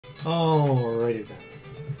Alrighty then.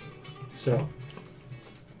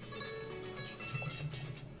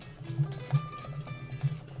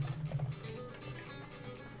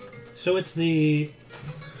 So it's the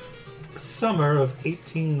summer of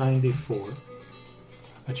 1894. I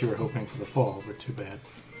bet you were hoping for the fall, but too bad.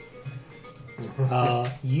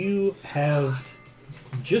 You have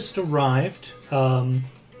just arrived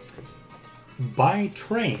by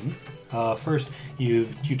train. First, you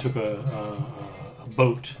took a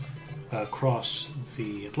boat across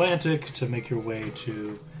the Atlantic to make your way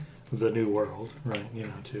to the New World, right? You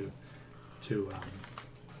know, to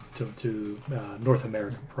North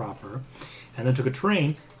America proper, and then took a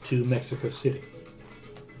train to Mexico City.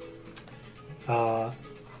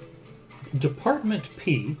 Department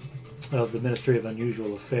P of the Ministry of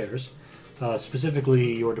Unusual Affairs,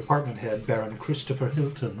 specifically your department head, Baron Christopher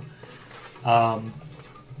Hilton,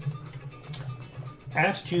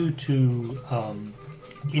 asked you to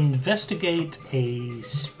investigate a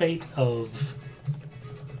spate of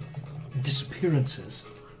disappearances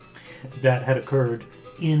that had occurred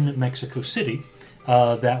in Mexico City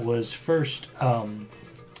that was first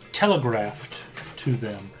telegraphed to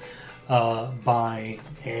them by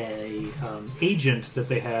a agent that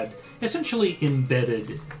they had essentially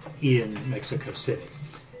embedded in Mexico City.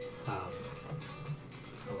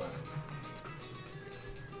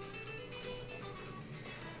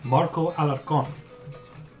 Marco Alarcón.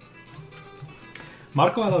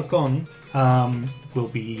 Marco Alarcón will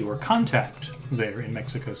be your contact there in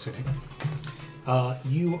Mexico City.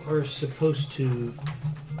 You are supposed to...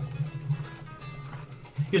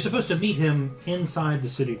 You're supposed to meet him inside the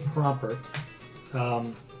city proper.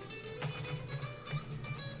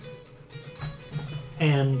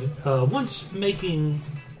 And once making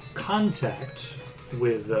contact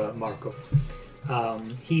with Marco,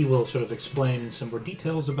 he will sort of explain some more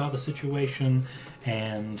details about the situation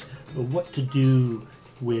and what to do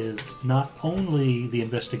with not only the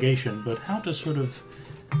investigation, but how to sort of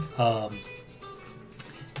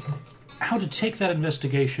how to take that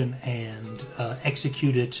investigation and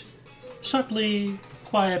execute it subtly,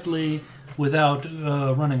 quietly, without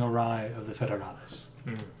running awry of the Federales.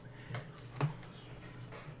 Mm.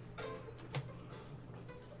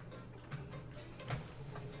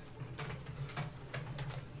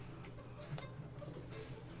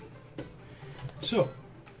 So,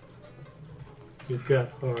 we've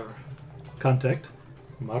got our contact,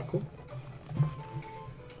 Marco.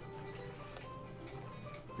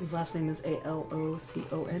 His last name is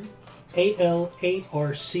Alocon.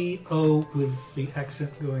 Alarco with the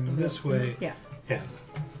accent going this way. Yeah. Yeah.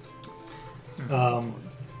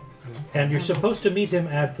 And you're supposed to meet him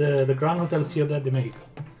at the Gran Hotel Ciudad de Mexico.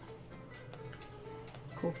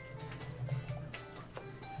 Cool.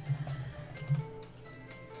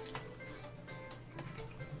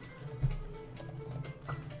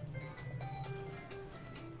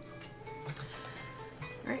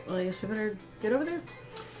 Alright, well I guess we better get over there.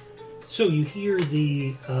 So you hear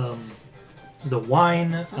the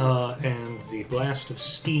whine and the blast of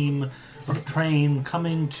steam of a train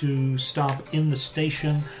coming to stop in the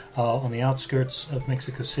station on the outskirts of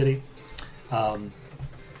Mexico City. You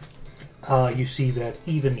see that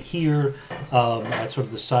even here, at sort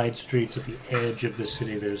of the side streets at the edge of the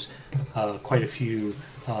city, there's quite a few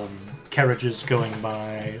carriages going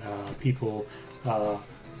by, people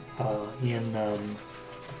in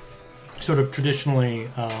sort of traditionally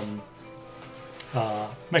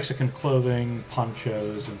Mexican clothing,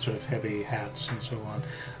 ponchos, and sort of heavy hats and so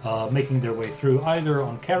on, making their way through either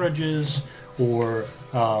on carriages or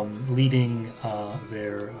leading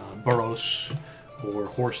their burros or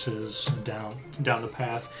horses down the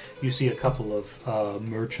path. You see a couple of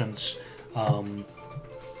merchants,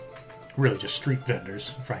 really just street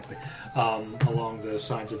vendors, frankly, along the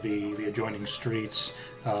sides of the adjoining streets,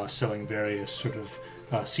 selling various sort of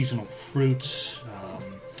seasonal fruits,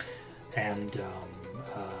 and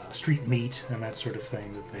street meat and that sort of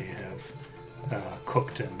thing that they have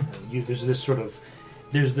cooked. And there's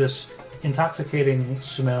this intoxicating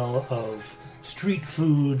smell of street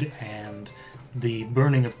food and the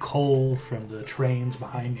burning of coal from the trains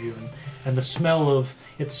behind you, and the smell of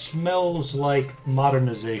it smells like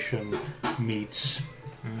modernization meets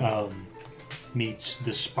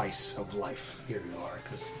the spice of life. Here you are,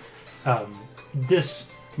 because this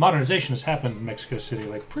modernization has happened in Mexico City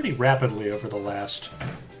like pretty rapidly over the last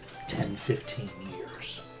 10-15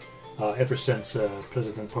 years, ever since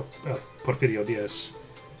President Porfirio Diaz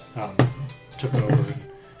took over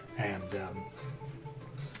and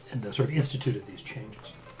sort of instituted these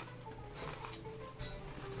changes.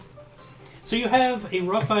 So you have a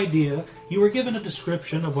rough idea. You were given a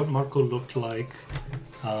description of what Marco looked like.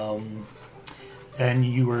 And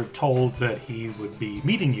you were told that he would be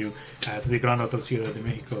meeting you at the Gran Autocida de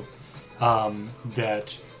Mexico,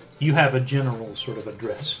 that you have a general sort of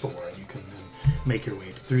address for, and you can then make your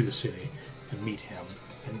way through the city and meet him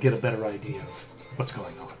and get a better idea of what's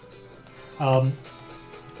going on.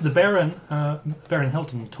 The Baron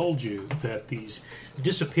Hilton told you that these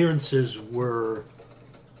disappearances were,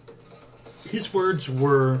 his words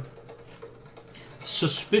were,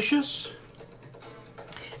 suspicious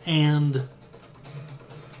and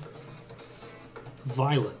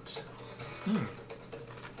violent.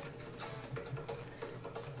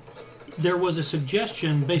 There was a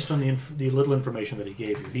suggestion based on the little information that he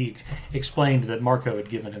gave you. He explained that Marco had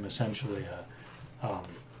given him essentially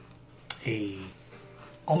a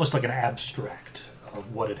almost like an abstract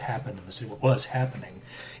of what had happened in the city, what was happening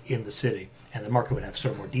in the city, and that Marco would have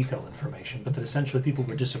sort of more detailed information, but that essentially people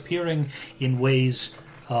were disappearing in ways,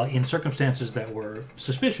 in circumstances that were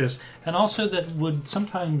suspicious, and also that would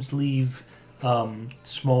sometimes leave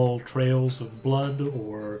small trails of blood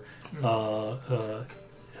or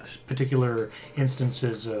particular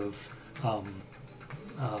instances of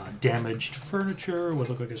damaged furniture, would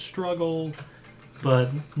look like a struggle, but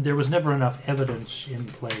there was never enough evidence in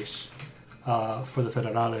place for the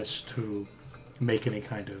Federales to make any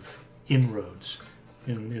kind of inroads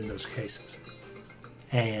in those cases.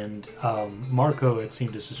 And Marco had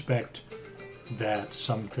seemed to suspect that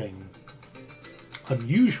something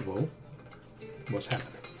unusual was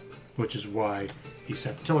happening, which is why he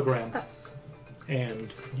sent the telegram. Yes.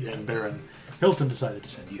 And Baron Hilton decided to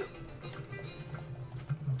send you.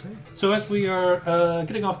 Okay. So as we are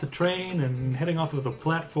getting off the train and heading off of the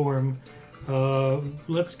platform,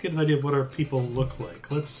 let's get an idea of what our people look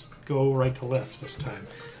like. Let's go right to left this time.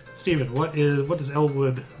 Stephen, what does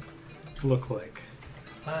Elwood look like?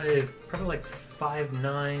 Probably like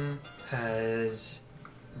 5'9", has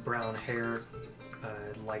brown hair,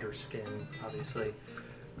 lighter skin, obviously.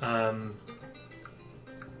 I'm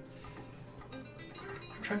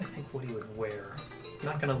trying to think what he would wear. I'm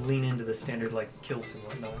not going to lean into the standard like kilt and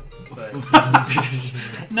whatnot,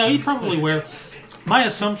 but No, he'd probably wear. My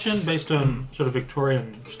assumption, based on sort of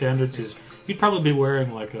Victorian standards, is he'd probably be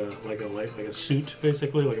wearing like a suit,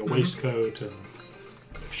 basically, like a waistcoat and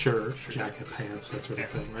shirt, jacket, pants, that sort of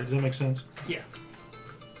thing. Right? Does that make sense? yeah.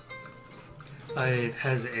 It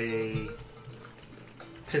has a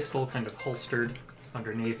pistol kind of holstered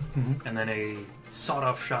underneath, and then a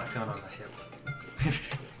sawed-off shotgun on the hip.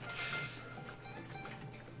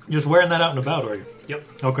 Just wearing that out and about, are you?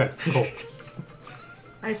 Yep. Okay, cool.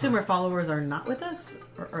 I assume our followers are not with us,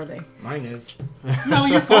 or are they? Mine is. No,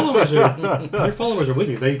 your followers are with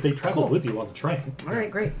you. They traveled with you on the train. All right,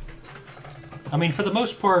 great. I mean, for the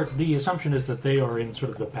most part, the assumption is that they are in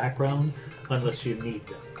sort of the background unless you need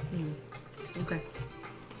them. Okay.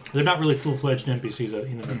 They're not really full-fledged NPCs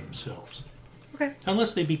in and of themselves. Okay.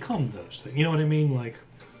 Unless they become those things. You know what I mean? Like,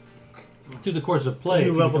 through the course of play.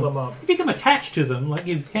 You if level become- them up. If you become attached to them, like,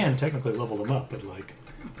 you can technically level them up, but, like,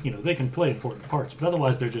 you know, they can play important parts. But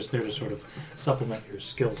otherwise, they're just there to sort of supplement your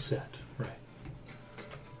skill set. Right.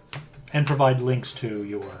 And provide links to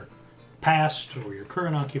your past or your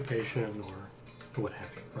current occupation or what have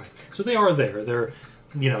you. Right. So they are there. They're,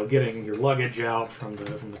 you know, getting your luggage out from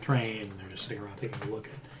the train, and they're just sitting around taking a look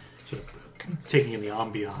at, sort of taking in the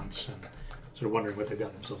ambiance and sort of wondering what they've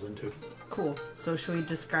gotten themselves into. Cool. So should we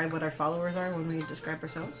describe what our followers are when we describe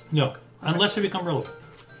ourselves? No, unless they become relevant.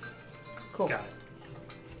 Cool. Got it.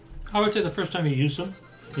 I would say the first time you use them,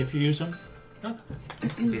 if you use them.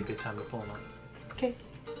 It'd be a good time to pull them up. Okay.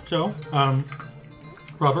 So,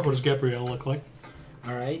 Robert, what does Gabrielle look like?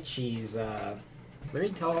 Alright, she's very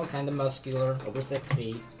tall, kind of muscular, over 6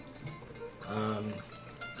 feet.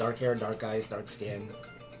 Dark hair, dark eyes, dark skin.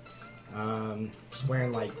 She's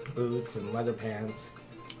wearing like boots and leather pants.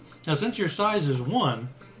 Now, since your size is 1,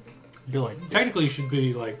 you're like, technically you should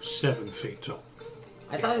be like 7 feet tall.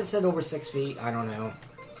 I thought it said over 6 feet, I don't know.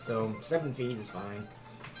 So 7 feet is fine.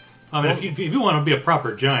 I mean, if you want to be a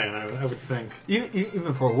proper giant, I would think.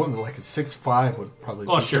 Even for a woman, like a 6'5" would probably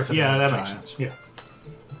be Oh, sure. considered Yeah, a that giant. makes sense. Yeah.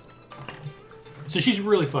 So she's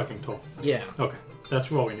really fucking tall. Yeah. Okay.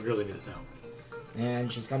 That's all we really need to know.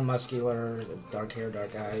 And she's kind of muscular, dark hair,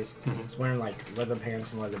 dark eyes. She's wearing like leather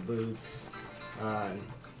pants and leather boots.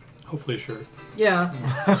 Hopefully a shirt. Yeah.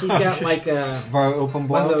 She's got like Very open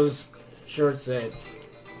one of blouse. those shirts that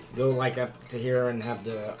go like up to here and have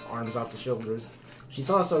the arms off the shoulders. She's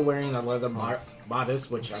also wearing a leather bodice,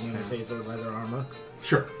 which I'm going to say is her leather armor.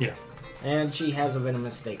 Sure, yeah. And she has a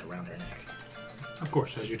venomous stake around her neck. Of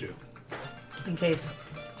course, as you do. In case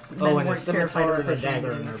Oh, men and a weren't terrified scimitar of and a approaching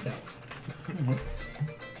dagger her. in her belt.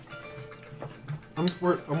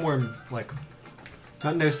 I'm wearing like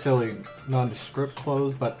not necessarily nondescript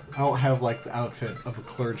clothes, but I don't have like the outfit of a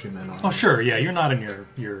clergyman on. Oh, sure, yeah, you're not in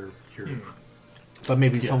your But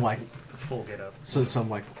maybe some like The full get up. some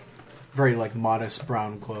like very like modest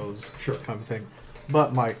brown clothes, Sure. kind of thing.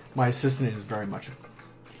 But my assistant is very much a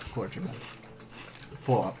clergyman,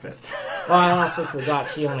 full outfit. Well, I also forgot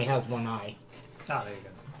she only has one eye. Ah, there you go.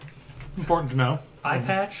 important to know. Eye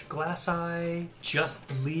patch, glass eye, just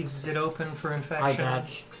leaves it open for infection. Eye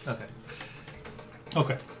patch. Okay.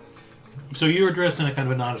 Okay. So you are dressed in a kind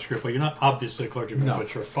of a nondescript way. You're not obviously a clergyman, No.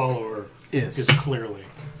 but your follower Is. is clearly.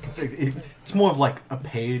 It's more of like a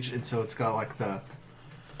page, and so it's got like the,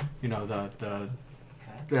 you know, the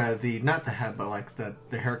not the hat, but like the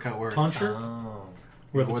haircut where Tonsure? Oh.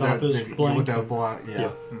 Where the top is blank. With the and- black,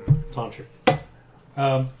 yeah. Tonsure.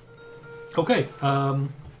 Okay.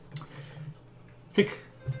 Thich,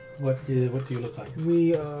 what do you look like?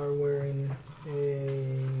 We are wearing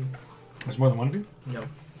a There's more than one of you? no,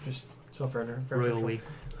 just so far. Royal we.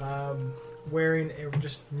 Wearing a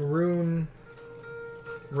just maroon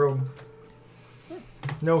robe,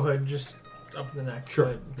 no hood, just up to the neck. Sure.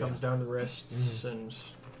 It comes down to the wrists and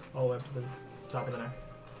all the way up to the top of the neck.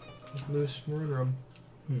 Just loose maroon robe.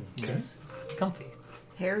 Okay. Nice. Comfy.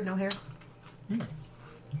 Hair? No hair? I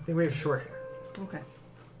think we have short hair. Okay.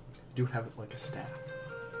 Do have it like a staff.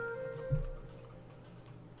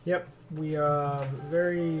 Yep, we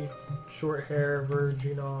very short hair,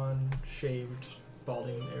 virgin on, shaved,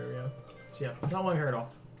 balding area. So yeah, not long hair at all.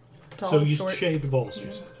 Tall, So you short, shaved balls,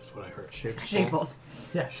 you said. That's what I heard. Shaved shaved balls.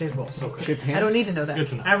 Yeah, shaved balls. Okay. Shaved hands. I don't need to know Good that.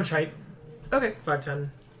 to know. Average height, Okay. 5'10".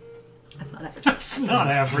 That's not average. That's not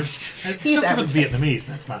average. He's Just average. for the Vietnamese,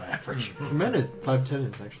 that's not average. For men,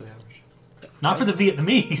 5'10" is actually average. Not for the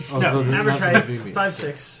Vietnamese. Oh, No. the- Average not height, the Vietnamese.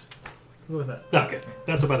 5'6". Go with that. Okay.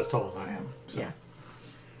 That's about as tall as I am. So Yeah.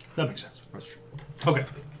 that makes sense. That's true. Okay.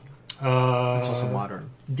 It's also modern.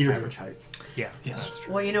 Deirdre. Average height. Yeah, Yes. that's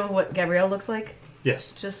true. Well, you know what Gabrielle looks like?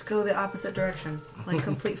 Yes. Just go the opposite direction. Like,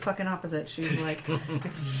 complete fucking opposite. She's like,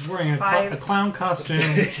 Wearing Five. a clown costume,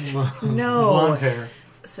 no. blonde hair.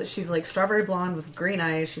 So she's like strawberry blonde with green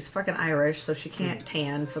eyes. She's fucking Irish, so she can't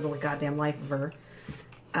tan for the goddamn life of her.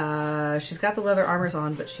 She's got the leather armors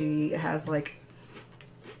on, but she has like...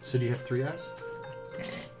 So do you have 3 eyes?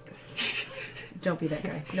 Don't be that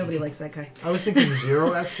guy. Nobody likes that guy. I was thinking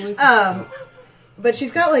 0 actually. But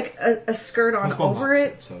she's got like a skirt on That's one over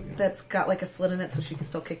opposite, it so, yeah. that's got like a slit in it, so she can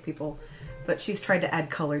still kick people. But she's tried to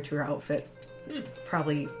add color to her outfit,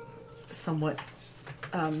 probably somewhat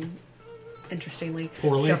interestingly.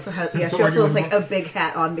 Poorly? She also has Is she the also has argument like a big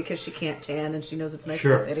hat on because she can't tan and she knows it's Mexico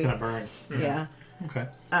Sure, it's City. gonna burn. Yeah. Okay.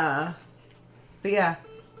 But yeah,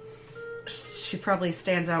 she probably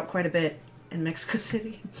stands out quite a bit in Mexico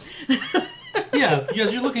City. Yeah,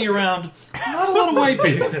 as you're looking around, not a lot of white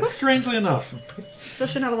people, strangely enough.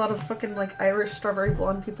 Especially not a lot of fucking like Irish strawberry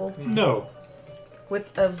blonde people No.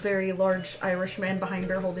 with a very large Irish man behind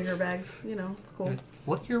her holding her bags. You know, it's cool.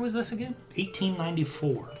 What year was this again?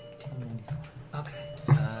 1894. Okay.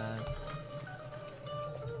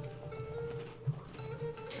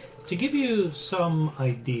 To give you some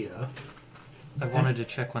idea, I wanted to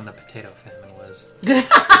check when the potato famine was.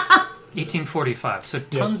 1845. So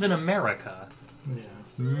tons in America, yeah.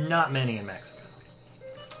 not many in Mexico.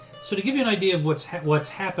 So to give you an idea of what's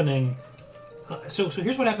happening, so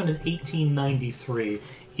here's what happened in 1893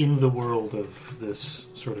 in the world of this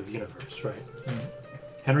sort of universe, right?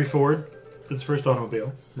 Henry Ford did his first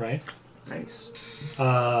automobile, right? Nice.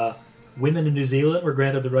 Women in New Zealand were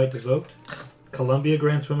granted the right to vote. Colombia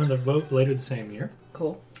grants women the vote later the same year.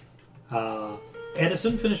 Cool.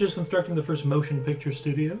 Edison finishes constructing the first motion picture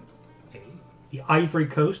studio. The Ivory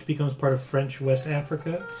Coast becomes part of French West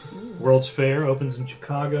Africa. World's Fair opens in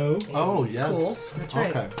Chicago. Oh, yes. Cool. That's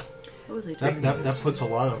right. Okay. What was he That, doing? that puts a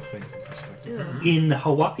lot of things in perspective. Yeah. In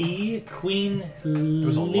Hawaii, Queen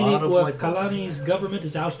was a lot of light bulbs. Liliuokalani's government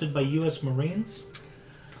is ousted by U.S. Marines.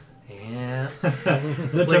 Yeah.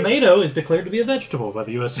 The tomato is declared to be a vegetable by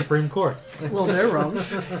the U.S. Supreme Court. Well, they're wrong.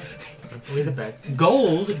 Read the back.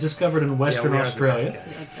 Gold discovered in Western we are the Australia.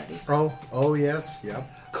 bad guys. Oh, yes, yep.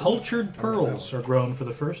 Cultured pearls are grown for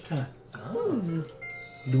the first time.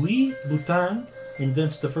 Louis Boutin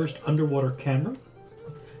invents the first underwater camera.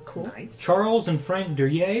 Cool. Nice. Charles and Frank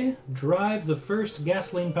Derrier drive the first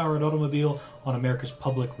gasoline-powered automobile on America's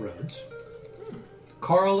public roads.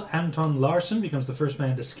 Carl Anton Larsen becomes the first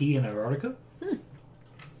man to ski in Antarctica.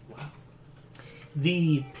 Wow.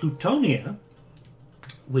 The Plutonia,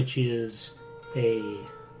 which is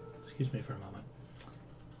excuse me for a moment,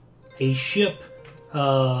 a ship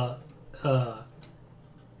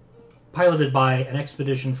piloted by an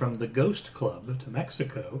expedition from the Ghost Club to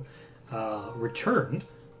Mexico, returned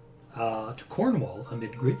to Cornwall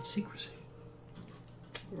amid great secrecy.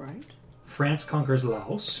 Right. France conquers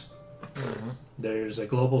Laos. There's a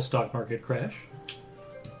global stock market crash.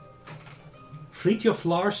 Fridtjof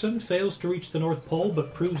Larsen fails to reach the North Pole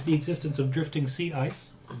but proves the existence of drifting sea ice.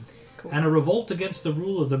 Cool. And a revolt against the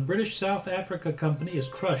rule of the British South Africa Company is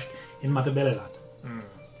crushed in Matabeleland.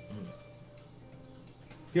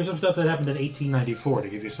 Here's some stuff that happened in 1894 to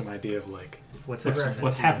give you some idea of like What's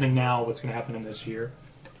happening now, what's going to happen in this year.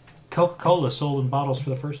 Coca-Cola sold in bottles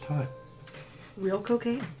for the first time. Real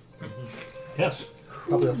cocaine. Yes.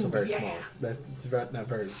 Probably also very small. That's not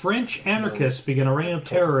very. French anarchists begin a reign of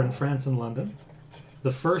terror in France and London.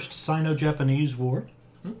 The First Sino-Japanese War.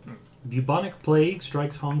 Bubonic plague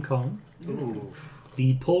strikes Hong Kong. Ooh.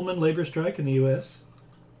 The Pullman labor strike in the U.S.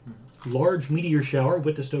 Large meteor shower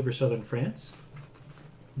witnessed over southern France.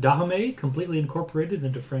 Dahomey completely incorporated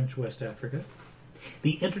into French West Africa.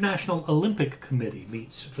 The International Olympic Committee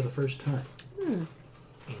meets for the first time.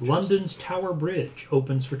 London's Tower Bridge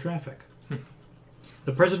opens for traffic.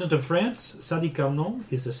 The President of France, Sadi Carnot,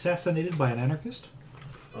 is assassinated by an anarchist.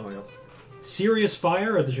 Oh, yeah. Serious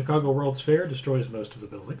fire at the Chicago World's Fair destroys most of the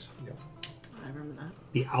buildings. I remember that.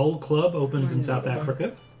 The Owl Club opens in South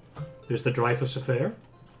Africa. There's the Dreyfus Affair.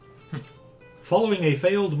 Following a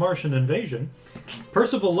failed Martian invasion,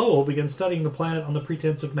 Percival Lowell begins studying the planet on the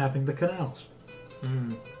pretense of mapping the canals.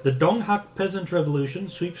 The Donghak Peasant Revolution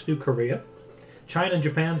sweeps through Korea. China and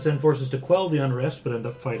Japan send forces to quell the unrest but end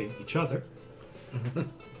up fighting each other.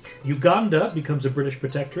 Uganda becomes a British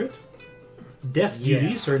protectorate. Death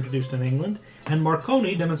duties are introduced in England. And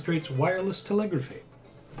Marconi demonstrates wireless telegraphy.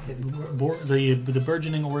 The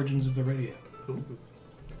burgeoning origins of the radio.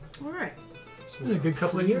 All right. A good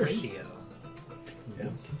couple of years. Radio. Yeah.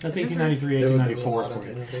 That's 1893, 1894 for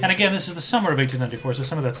you. And again, this is the summer of 1894, so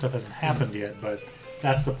some of that stuff hasn't happened yet, but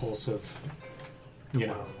that's the pulse of,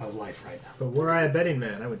 of life right now. But were I a betting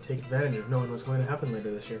man, I would take advantage of knowing what's going to happen later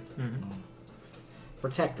this year.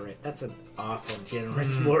 Protectorate. That's an awful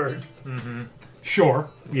generous word. Sure,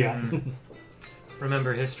 yeah.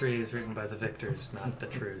 Remember, history is written by the victors, not the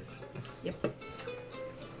truth. Yep.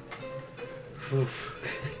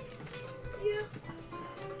 Oof.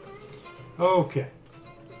 Okay.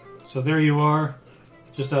 So there you are,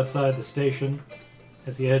 just outside the station,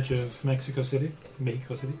 at the edge of Mexico City.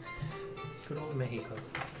 Good old Mexico.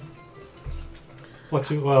 What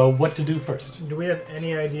to do first? Do we have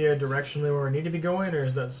any idea directionally where we need to be going, or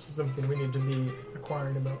is that something we need to be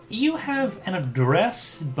acquiring about? You have an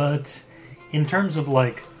address, but in terms of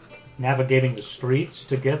like navigating the streets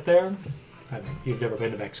to get there, I mean, you've never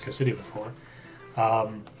been to Mexico City before,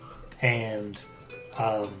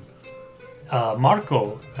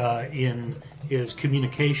 Marco, in his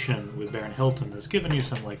communication with Baron Hilton, has given you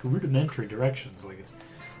some like rudimentary directions. Like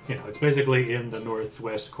it's basically in the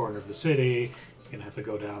northwest corner of the city. You're gonna have to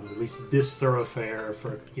go down at least this thoroughfare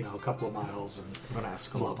for a couple of miles and I'm gonna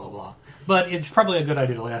ask a blah local. blah blah. But it's probably a good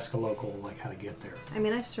idea to ask a local like how to get there. I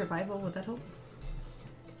mean, I have survival. Would that help?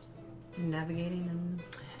 Navigating and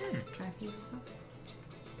tracking and stuff.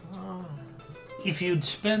 If you'd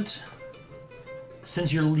spent,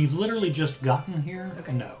 since you've literally just gotten here,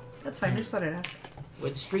 Okay. no. That's fine. I just thought I'd ask.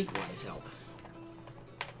 Would streetwise help?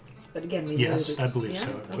 But again, we Yes, literally- I believe yeah?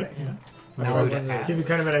 so. Okay. Yeah. Know who to ask. Give you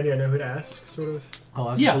kind of an idea, know who to ask, sort of.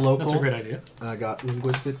 I'll ask Yeah, a local. that's a great idea. I got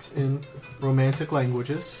linguistics in romantic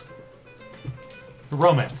languages.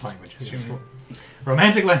 Romance languages.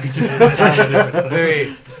 Romantic languages is entirely different. Very,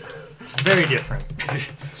 very different.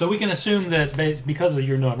 So we can assume that because of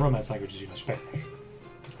your knowing romance languages, you know Spanish.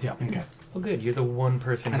 Yeah. Okay. Well, good. You're the one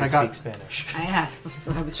person And who I got- speaks Spanish. I asked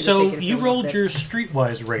before I was going to So take it. you rolled your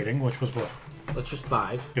streetwise rating, which was what? Let's just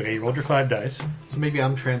 5. Okay, you rolled your 5 dice. So maybe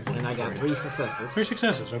I'm translating. And I got for 3 you. successes. 3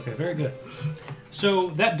 successes. Okay, very good.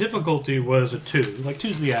 So that difficulty was a 2. Like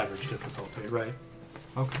 2's the average difficulty, right?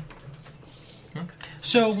 Okay.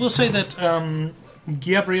 So we'll say that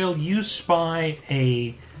Gabriel, you spy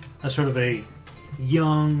a sort of a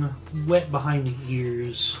young, wet behind the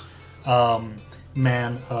ears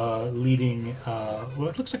man leading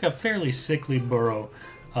what looks like a fairly sickly burro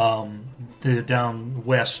down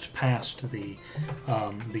west past the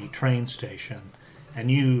train station, and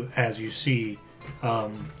you, as you see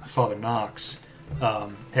Father Knox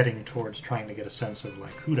heading towards trying to get a sense of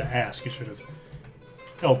like who to ask, you sort of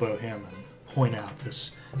elbow him and point out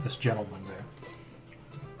this gentleman there.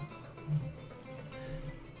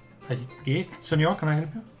 Yes, senor, can I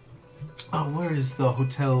help you? Oh, where is the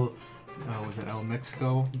hotel? Was it El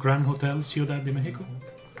Mexico? Gran Hotel Ciudad de Mexico.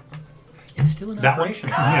 It's still in That one? operation.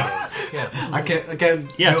 Yeah. Yeah. I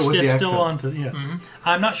can't Yeah, do it with the it's accent. still on to, yeah. Mhm.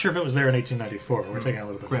 I'm not sure if it was there in 1894. We're taking a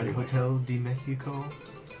little bit. Grand of Hotel de Mexico.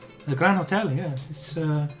 The Grand Hotel, yeah. It's,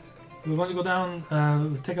 we want to go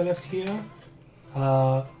down, take a left here.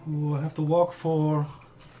 We'll have to walk for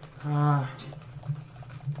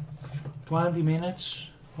 20 minutes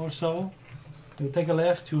or so. You take a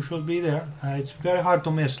left, you should be there. It's very hard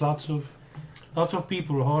to miss. Lots of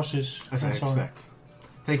people, horses, As I and so on. expect.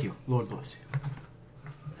 Thank you. Lord bless you.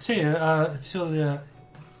 Say,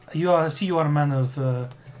 you are. I see you are a man of the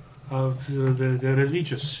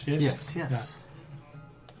religious. Yes. Yes.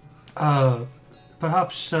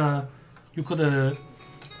 Perhaps you could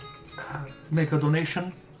make a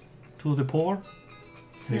donation to the poor.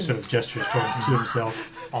 And he sort of gestures to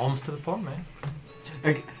himself. Alms to the poor man.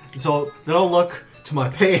 Okay, so then I'll look to my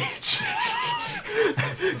page.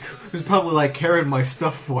 Who's probably like carrying my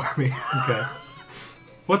stuff for me. Okay.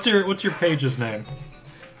 What's your page's name?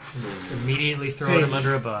 Immediately throwing him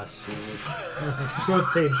under a bus. Just go with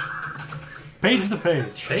Paige. Page the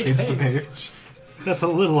page. Page. Page the page. That's a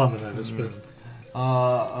little on the nose, but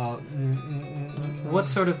What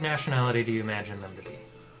sort of nationality do you imagine them to be?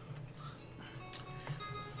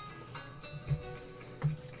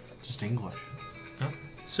 Just English.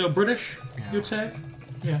 so British, Yeah. you'd say?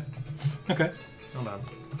 Yeah. Okay. Hold on.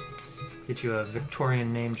 Get you a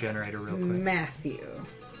Victorian name generator real quick. Matthew.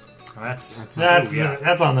 Oh, that's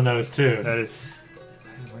That's on the nose too. that is.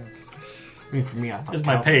 I mean, for me, I thought This is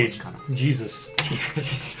my Calvin was page. kind Jesus.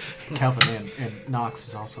 of Calvin and Knox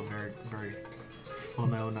is also very, very well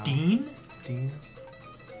known. Dean? Dean.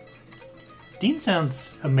 Dean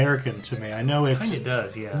sounds American to me. I know it's. Kind of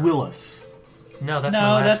does, yeah. Willis. No, that's my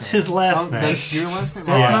No, last that's name. his last Oh, name. that's your last name?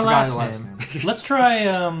 That's Oh, I my forgot last your name. Let's try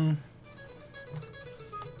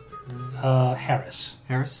Harris.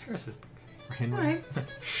 Harris? Harris is- Or Henry? All right.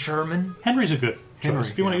 Sherman? Henry's a good choice. Henry,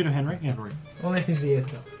 If you want to yeah. go to Henry, yeah. Henry. Only if he's the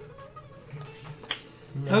eighth, though.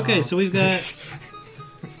 No. Okay, so we've got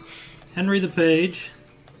Henry the Page.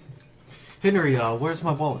 Henry, where's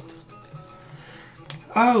my wallet?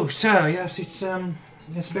 Oh, sir, yes, it's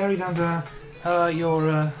buried under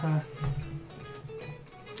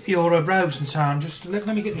your robes and so on. Just let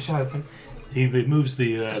me get this open. He moves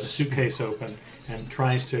the suitcase open and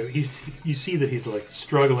tries to. You see that he's like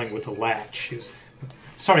struggling with the latch. He's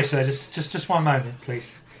sorry, sir. Just one moment,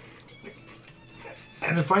 please.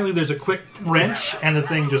 And then finally, there's a quick wrench, and the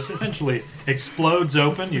thing just essentially explodes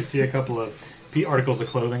open. You see a couple of articles of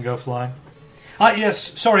clothing go flying.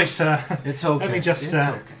 Yes, sorry, sir. It's okay. Let me just. It's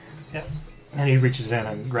okay. And he reaches in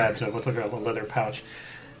and grabs what's like a little leather pouch.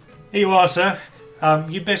 Here you are, sir.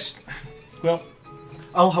 You best. Well,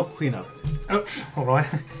 I'll help clean up. oh, all right.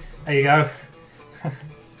 There you go.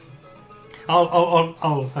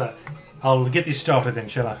 I'll get this started then,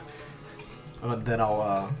 shall I? Then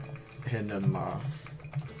I'll hand him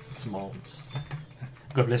some alms.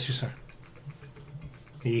 God bless you, sir.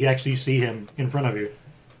 You actually see him in front of you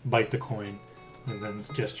bite the coin and then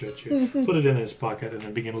gesture at you, put it in his pocket, and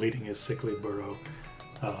then begin leading his sickly burro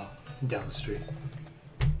down the street.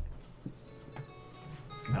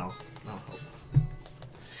 No.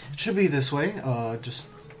 It should be this way. Just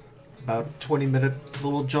about 20-minute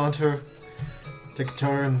little jaunter. Take a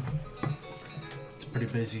turn. It's a pretty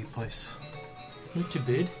busy place. Not too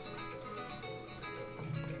bad.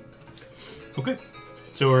 Okay.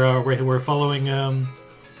 So we're following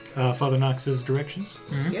Father Knox's directions.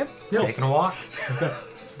 Mm-hmm. Yep. Taking a walk. Okay.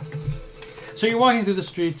 So you're walking through the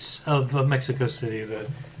streets of Mexico City. The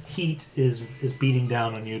heat is beating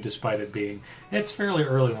down on you, despite it being. It's fairly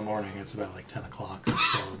early in the morning. It's about like 10 o'clock or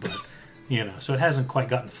so, but so it hasn't quite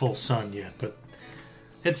gotten full sun yet. But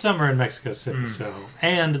it's summer in Mexico City, so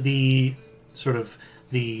and the sort of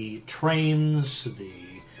the trains, the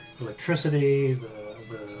electricity, the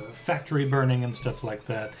factory burning and stuff like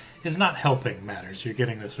that is not helping matters. You're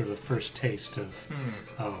getting the sort of first taste of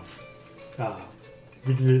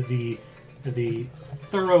the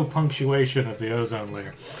thorough punctuation of the ozone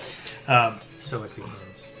layer. So it begins.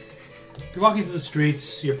 You're walking through the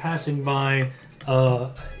streets. You're passing by.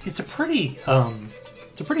 It's a pretty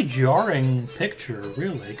jarring picture,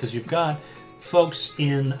 really, because you've got folks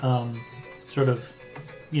in sort of,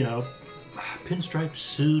 pinstripe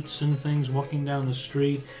suits and things walking down the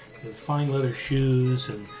street with fine leather shoes,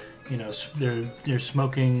 and they're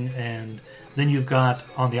smoking. And then you've got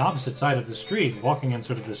on the opposite side of the street, walking in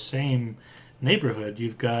sort of the same neighborhood,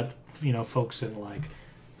 you've got folks in like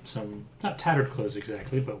some not tattered clothes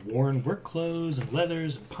exactly, but worn work clothes and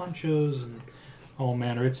leathers and ponchos and all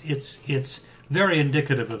manner. It's very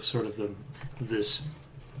indicative of sort of this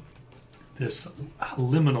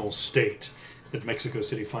liminal state that Mexico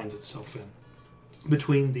City finds itself in,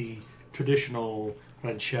 between the traditional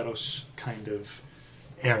rancheros kind of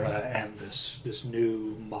era and this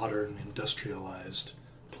new, modern, industrialized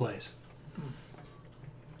place.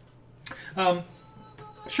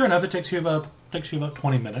 Sure enough, it takes you about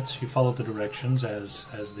 20 minutes. You follow the directions as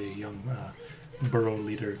the young burro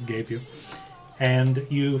leader gave you, and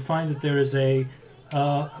you find that there is a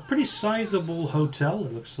pretty sizable hotel.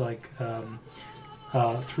 It looks like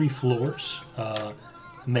 3 floors,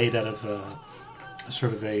 made out of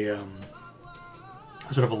sort of a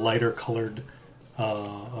lighter colored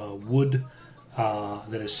wood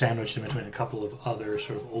that is sandwiched in between a couple of other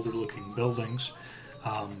sort of older looking buildings.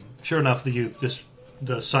 Sure enough, the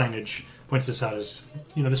signage points this out as,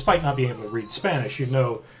 despite not being able to read Spanish,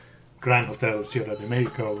 Gran Hotel Ciudad de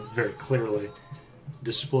Mexico very clearly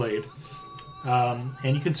displayed.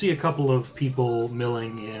 And you can see a couple of people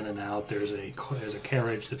milling in and out. There's a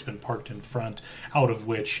carriage that's been parked in front, out of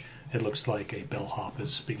which it looks like a bellhop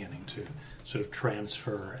is beginning to sort of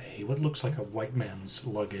transfer what looks like a white man's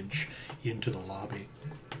luggage into the lobby.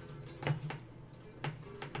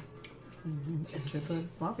 Enter the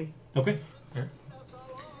lobby. Okay. Yeah.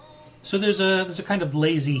 So there's a kind of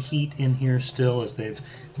lazy heat in here still, as they've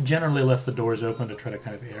generally left the doors open to try to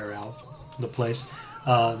kind of air out the place.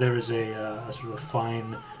 There is a sort of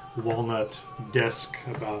fine walnut desk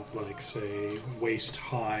about, say, waist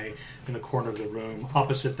high in the corner of the room.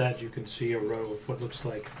 Opposite that, you can see a row of what looks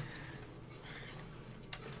like,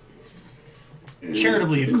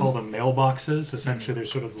 charitably you'd call them mailboxes. Essentially, they're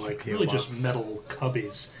sort of like really just metal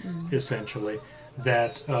cubbies, essentially,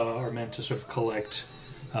 that are meant to sort of collect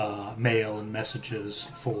mail and messages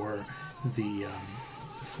for the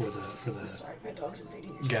Sorry, my dog's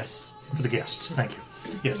invading your Guests. For the guests. Thank you.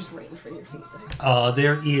 Yes. He's right in front of your feet.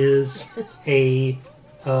 There is a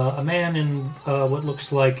man in what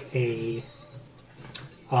looks like a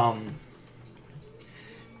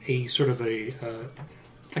sort of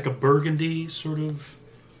like a burgundy sort of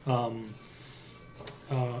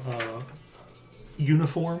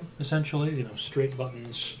uniform, essentially. Straight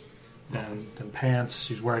buttons and pants.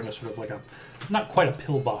 He's wearing a sort of like not quite a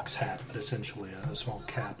pillbox hat, but essentially a small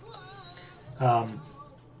cap.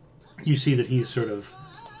 You see that he's sort of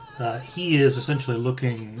he is essentially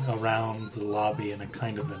looking around the lobby in a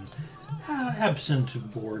kind of an absent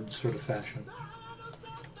bored sort of fashion.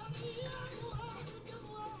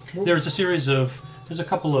 There's a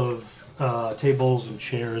couple of tables and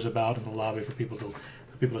chairs about in the lobby for people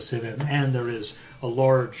to sit in, and there is a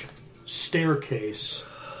large staircase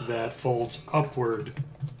that folds upward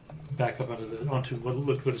back up onto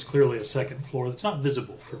what is clearly a second floor that's not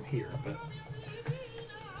visible from here, but.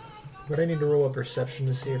 Would I need to roll a perception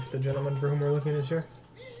to see if the gentleman for whom we're looking is here?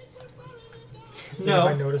 No,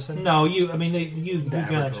 if I notice him? No. You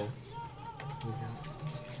got.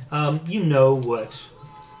 You know what?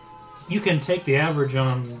 You can take the average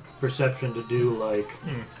on perception to do like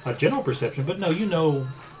a general perception, but no, you know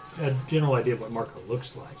a general idea of what Marco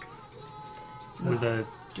looks like. With a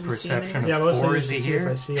Do we perception see of mostly 4 just is to he see if I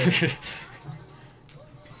here? see him.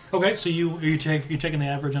 Okay, so you're taking the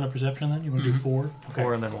average on a perception then? You want to do 4? Okay.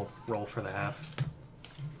 4, and then we'll roll for the half.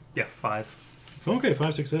 Yeah, 5. Okay,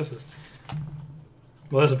 5 successes.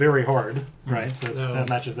 Well, that's very hard, right? So No. that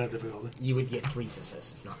matches that difficulty. You would get 3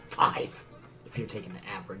 successes, not 5, if you're taking the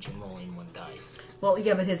average and rolling 1 dice. Well,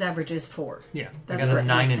 yeah, but his average is 4. Yeah. I That's got what a I'm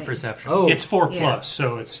 9 in saying. perception. Oh. It's 4 Yeah. plus,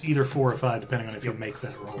 so it's either 4 or 5, depending on if you make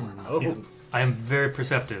that roll or not. Oh. Yeah. I am very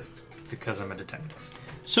perceptive because I'm a detective.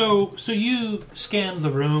 So you scan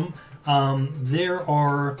the room. There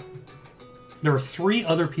are 3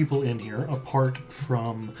 other people in here apart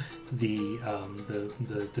from the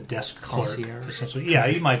desk clerk. Concierge? Essentially, yeah,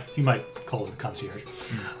 you might call it the concierge.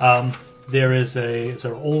 There is a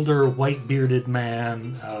sort of older, white bearded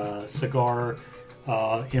man, cigar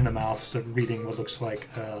in the mouth, sort of reading what looks like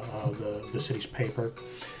the city's paper.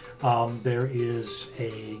 There is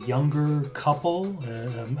a younger couple,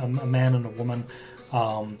 a man and a woman,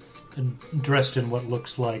 dressed in what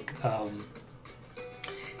looks like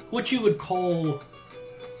what you would call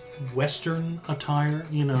Western attire,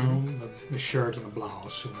 a shirt and a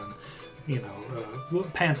blouse, and then,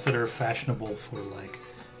 pants that are fashionable for like,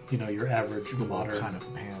 your average modern kind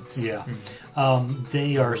of pants. Yeah,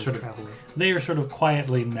 they are sort of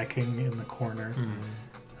quietly necking in the corner.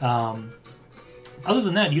 Other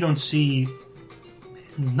than that, you don't see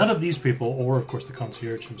none of these people, or of course the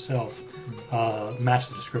concierge himself, match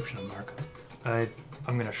the description of Marco.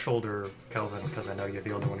 I'm going to shoulder Kelvin because I know you're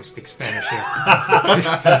the only one who speaks Spanish here.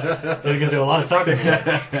 They're going to do a lot of talking.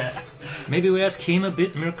 Maybe we ask him a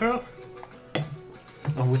bit, Mirko?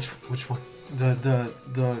 Oh, which one?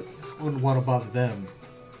 The wouldn't want to bother them.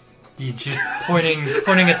 You just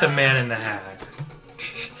pointing at the man in the hat.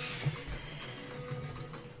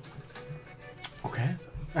 Okay.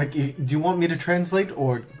 Do you want me to translate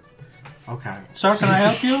or? Okay. Sir, can I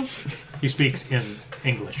help you? He speaks in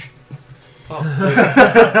English. Oh.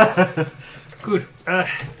 Good.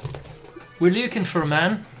 We're looking for a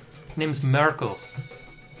man. Name's Marco.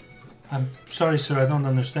 I'm sorry, sir, I don't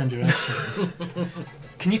understand your accent.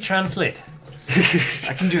 Can you translate?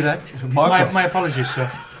 I can do that. Marco. My apologies, sir.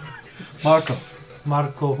 Marco.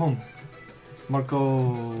 Marco whom?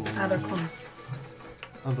 Marco. Alarcon.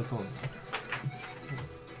 Alarcon.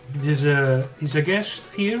 He's a guest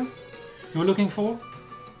here you're looking for?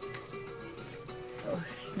 Oh,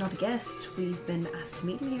 if he's not a guest, we've been asked to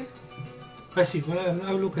meet him here. I see. Well,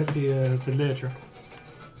 I'll look at the ledger.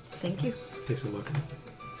 Thank you. Takes a look.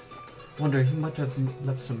 Wonder, he might have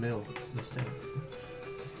left some mail instead.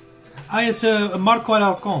 It's Marco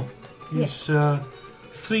Alarcon. Yes. He's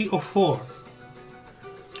 304.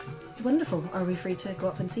 Wonderful. Are we free to go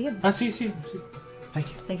up and see him? See. Thank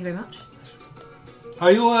you. Thank you very much.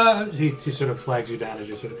 Are you, he sort of flags you down as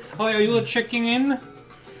you sort of, are you checking in?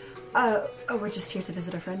 We're just here to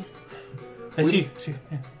visit our friend. I see.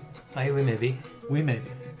 Yeah. Aye, we may be. We may be.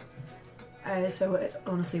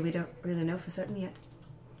 Honestly, we don't really know for certain yet.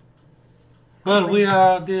 Well, we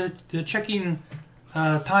the check-in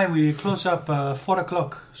time, we close up 4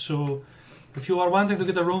 o'clock, so if you are wanting to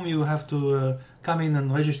get a room, you have to come in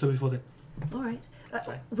and register before then. All right.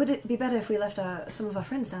 Would it be better if we left some of our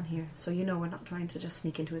friends down here, so we're not trying to just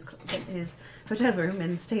sneak into his hotel room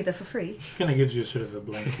and stay there for free? Kind of gives you sort of a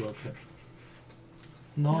blank look.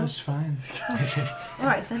 No, it's fine. All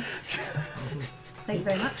right then. Thank you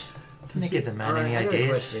very much. Didn't give the man any I got a ideas.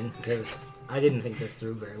 question, because I didn't think this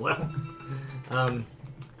through very well.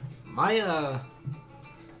 My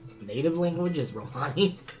native language is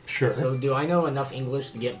Romani. Sure. So do I know enough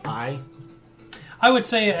English to get by? I would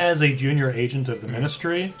say as a junior agent of the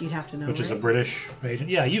ministry, You'd have to know, which is a right? British agent,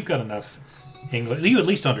 yeah, you've got enough English. You at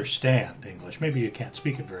least understand English. Maybe you can't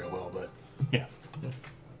speak it very well, but yeah.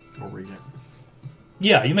 Or read it.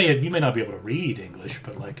 Yeah, you may not be able to read English,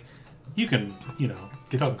 but like you can,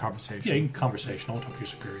 Get talk- some conversation. Yeah, you can conversational, talk to your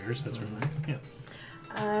superiors, that sort of thing.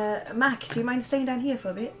 Yeah. Mac, do you mind staying down here for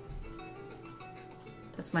a bit?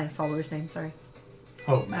 That's my follower's name, sorry.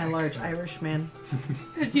 Oh, My Mac. large Irish man.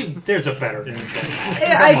 There's a better name.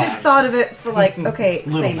 I just thought of it for okay, Seamus.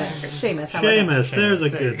 how about that? Seamus, there's a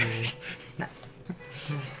good name.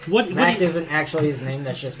 What Mac isn't actually his name,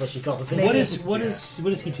 that's just what she calls him. what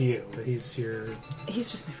is he to you? He's your. He's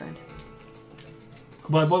just my friend.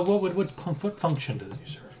 What function does he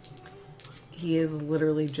serve? He is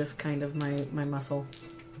literally just kind of my muscle.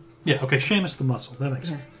 Yeah, okay, Seamus the muscle. That makes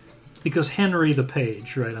sense. Because Henry the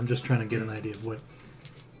page, right? I'm just trying to get an idea of what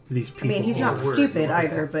these people. I mean, he's not stupid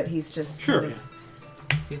either, but he's just Sure. kind of-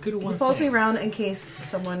 He's good at he one follows me thing. around in case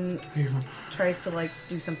someone Yeah. tries to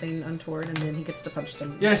do something untoward, and then he gets to punch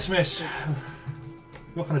them. Yes, miss.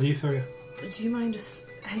 What can I do for you? Do you mind just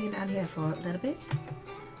hanging out here for a little bit?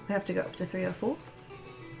 We have to go up to 304.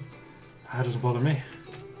 That doesn't bother me.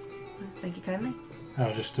 Thank you kindly.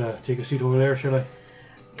 I'll just take a seat over there, shall I?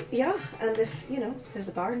 Yeah, and if there's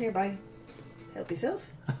a bar nearby, help yourself.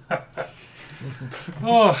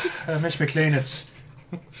 Miss Mclain,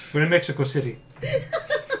 we're in Mexico City.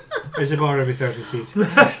 There's a bar every 30 feet.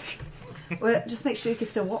 Well, just make sure you can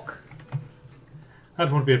still walk. That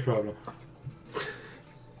won't be a problem.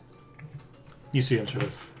 You see him sort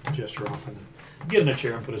of gesture off and then get in a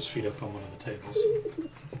chair and put his feet up on one of the tables.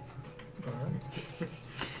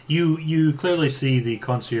 You clearly see the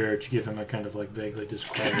concierge give him a kind of vaguely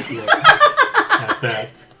disquiet look at that.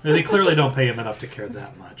 They clearly don't pay him enough to care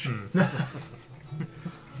that much.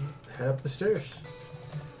 Head up the stairs.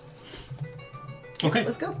 Okay.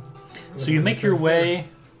 Let's go. So you make your way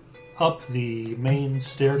up the main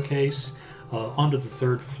staircase onto the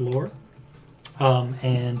 3rd floor,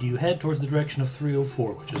 and you head towards the direction of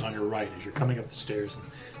 304, which is on your right as you're coming up the stairs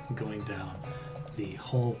and going down the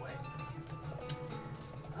hallway.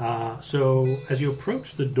 So as you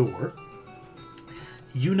approach the door,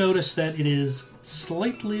 you notice that it is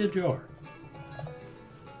slightly ajar.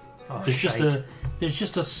 Oh, There's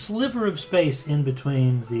just a sliver of space in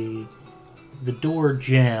between the door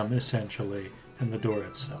jamb, essentially, and the door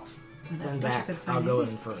itself. That's Stand not a back, good sign, I'll go is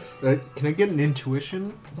in it? first. Can I get an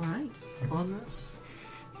intuition All right. on this?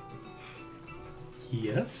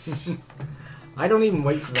 Yes. I don't even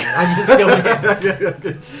wait for that, I just go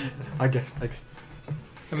in. I get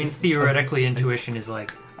I mean, theoretically, intuition is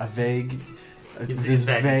like a vague. is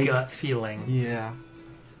that vague. gut feeling. Yeah.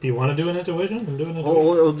 Do you want to do an intuition? I'm doing intuition.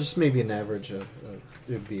 Or just maybe an average of it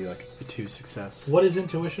would be like a 2 success. What is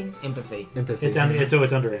intuition? Empathy. Empathy. It's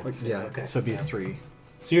under empathy. Yeah. Okay. So it'd be a 3.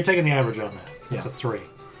 So you're taking the average on that. That's Yeah. a 3.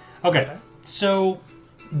 Okay. So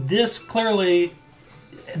this clearly,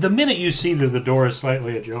 the minute you see that the door is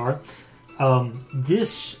slightly ajar,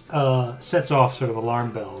 this sets off sort of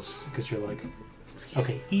alarm bells because you're like,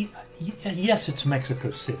 okay, yes, it's Mexico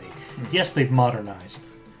City. Yes, they've modernized,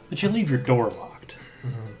 but you leave your door locked.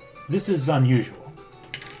 This is unusual.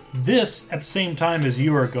 This, at the same time as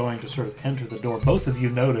you are going to sort of enter the door, both of you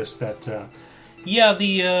notice that, the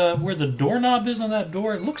where the doorknob is on that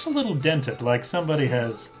door, it looks a little dented, like somebody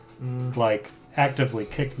has, actively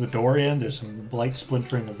kicked the door in. There's some light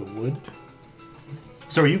splintering of the wood.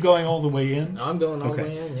 So are you going all the way in? I'm going all the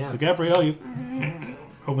way in, yeah. So Gabriel, you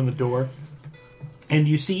open the door, and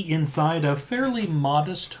you see inside a fairly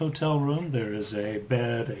modest hotel room. There is a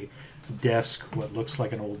bed, a desk, what looks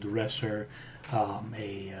like an old dresser,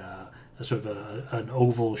 a sort of an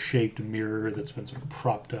oval-shaped mirror that's been sort of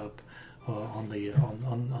propped up on the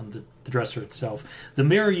dresser itself. The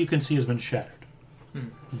mirror you can see has been shattered.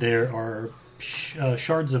 There are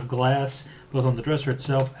shards of glass both on the dresser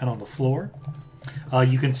itself and on the floor.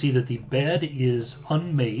 You can see that the bed is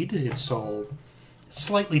unmade. It's all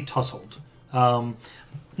slightly tussled.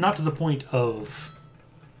 Not to the point of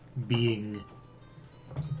being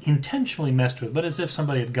intentionally messed with, but as if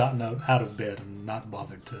somebody had gotten out of bed and not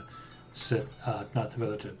bothered to sit, not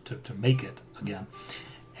bothered to make it again.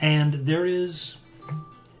 And there is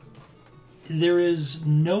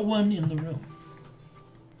no one in the room.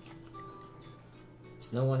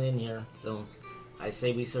 There's no one in here, so I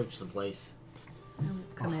say we search the place.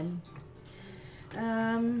 Come in.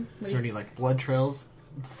 Is there any blood trails?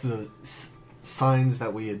 The signs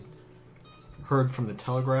that we had heard from the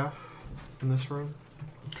telegraph in this room?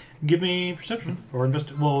 Give me perception or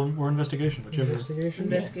investigation, whichever. Investigation.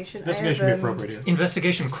 Investigation. Investigation would be appropriate here.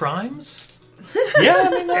 Investigation crimes? Yeah, I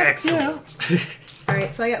mean, Excellent. All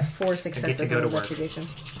right, so I got 4 successes go on to work. investigation.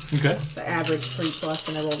 Okay. The average 3+,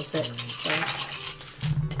 and I rolled a 6. So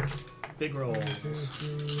Big roll. 4.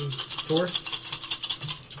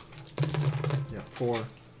 Yeah, 4.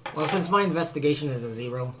 Well, since my investigation is a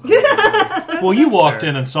 0. Well, you walked fair.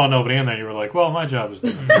 in and saw nobody in there. You were like, well, my job is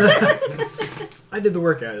done. I did the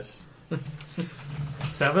work, guys.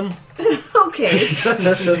 7? okay.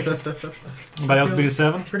 Anybody else beat a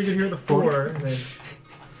 7? Pretty good here at the 4. And then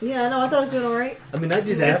Yeah, no, I thought I was doing all right. I mean, I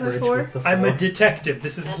did Yeah, average before. with the 4. I'm a detective.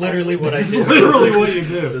 This is literally what I do. Literally what you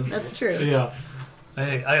do. That's true. Yeah.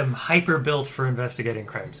 I am hyper built for investigating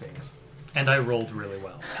crime scenes. And I rolled really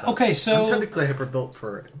well. So. Okay, I'm so technically hyper-built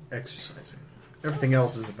for exercising. Everything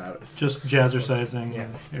else is about it. just jazzercising, Yeah.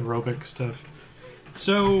 aerobic stuff.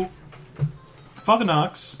 So, Father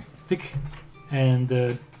Knox, Thich, and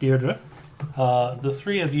Diedre, the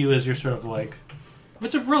three of you, as you're sort of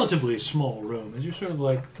it's a relatively small room, as you're sort of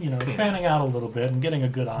fanning out a little bit and getting a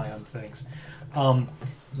good eye on things.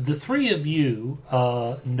 The three of you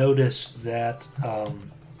notice that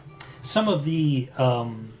some of the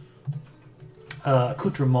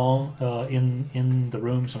accoutrement in the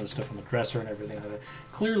room, some of the stuff on the dresser and everything like that,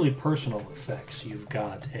 clearly personal effects. You've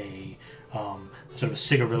got a sort of a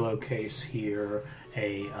cigarillo case here,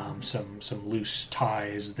 some loose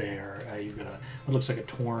ties there. You've got what looks like a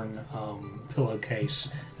torn pillowcase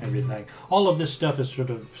and everything. All of this stuff is sort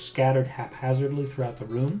of scattered haphazardly throughout the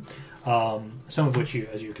room. Some of which,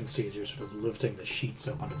 as you can see, as you're sort of lifting the sheets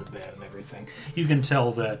up under the bed and everything, you can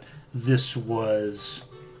tell that this was.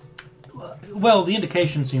 Well, the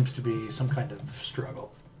indication seems to be some kind of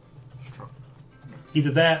struggle.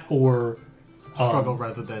 Either that or struggle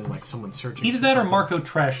rather than someone searching. Either for that or something. Marco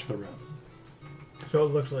trashed the room. so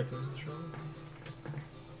it looked like it was a struggle.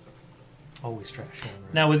 Always trash.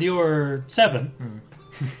 Now, with your 7,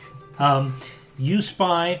 you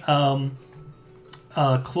spy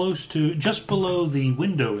close to, just below the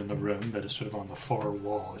window in the room that is sort of on the far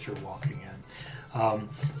wall as you're walking in.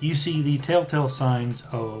 You see the telltale signs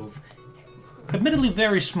of, admittedly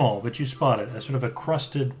very small, but you spot it, as sort of a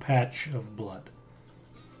crusted patch of blood.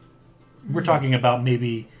 We're talking about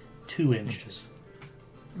maybe 2 inches.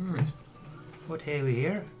 What have we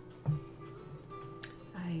here?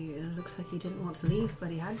 It looks like he didn't want to leave, but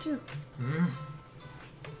he had to.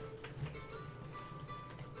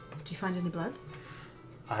 Did you find any blood?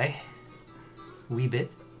 Aye. Wee bit.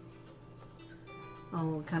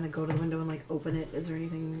 I'll kind of go to the window and open it. Is there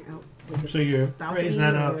anything out? So you balcony raise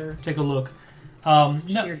that up, or take a look. No,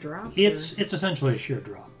 sheer drop? it's essentially a sheer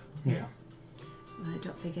drop. Yeah. I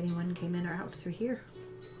don't think anyone came in or out through here.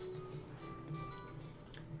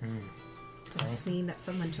 Does this mean that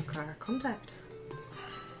someone took our contact?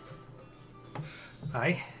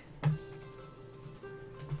 Aye.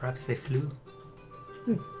 Perhaps they flew.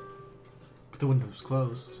 But the window's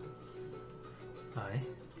closed. Aye.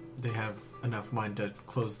 They have enough mind to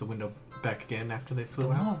close the window back again after they flew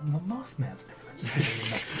The out. Mothman's never been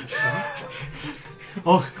seen.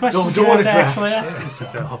 Oh, Questions don't you want to have to draft.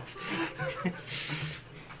 actually ask.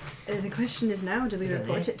 The question is now, do we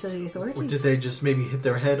report it to the Or authorities? did they just maybe hit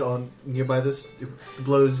their head on nearby this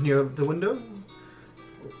blows near the window?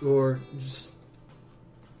 Or just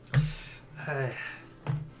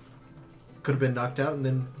could have been knocked out and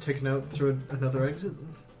then taken out through another exit?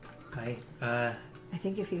 Aye. I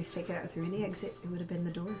think if he was taken out through any exit, it would have been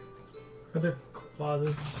the door. Are there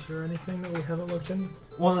closets or anything that we haven't looked in?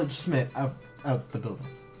 Well, it just meant out the building.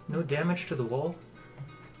 No damage to the wall.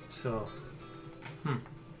 So, Do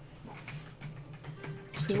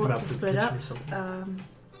Just we took want it out to through the split kitchen up? or something.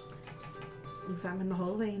 Examine the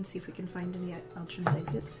hallway and see if we can find any alternate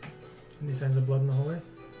exits. Any signs of blood in the hallway?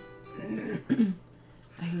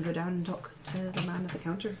 I can go down and talk to the man at the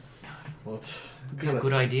counter. Well, it's be a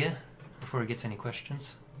good idea before it gets any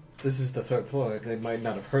questions. This is the third floor. They might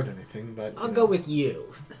not have heard anything, but I'll go with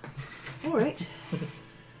you. All right.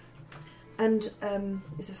 And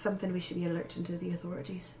is this something we should be alerting to the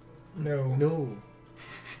authorities? No. No.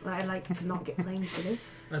 Well, I'd like to not get blamed for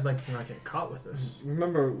this. I'd like to not get caught with this.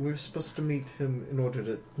 Remember, we were supposed to meet him in order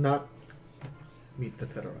to not meet the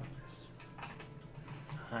Federales.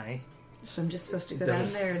 Aye. So I'm just supposed to go That down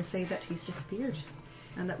was- there and say that he's disappeared,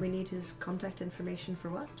 and that we need his contact information for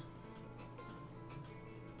what?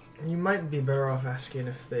 You might be better off asking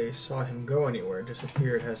if they saw him go anywhere.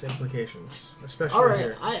 Disappeared has implications, especially All right,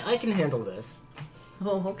 here. I can handle this.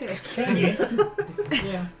 Oh, okay. Can you?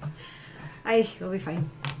 Yeah. We'll be fine.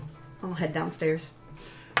 I'll head downstairs.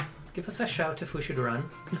 Give us a shout if we should run.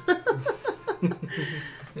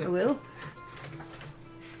 I will.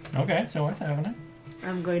 Okay, so what's happening?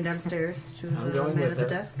 I'm going downstairs to I'm the going man with at the her.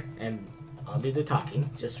 desk. And I'll do the talking.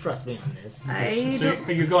 Just trust me on this. I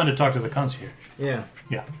So you're going to talk to the concierge? Yeah.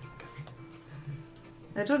 Yeah.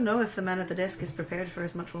 don't know if the man at the desk is prepared for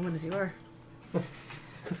as much woman as you are.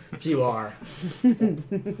 If you are. With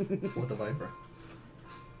the Viper.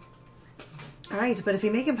 Alright, but if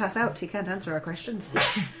you make him pass out, he can't answer our questions.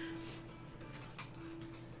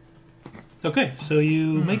 Okay, so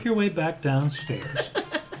you make your way back downstairs,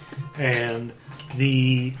 and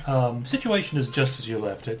the situation is just as you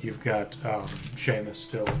left it. You've got Seamus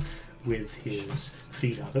still with his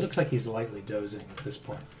feet up. It looks like he's lightly dozing at this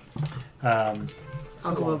point.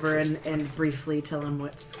 I'll go over and briefly tell him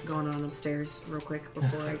what's going on upstairs real quick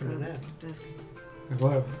before I go to the desk.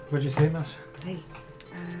 What'd you say, Mouse? Hey,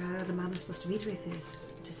 the man I'm supposed to meet with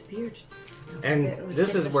is disappeared. And It was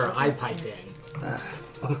this hit is by where struck I upstairs. pipe in.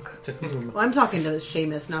 To whom? Well, I'm talking to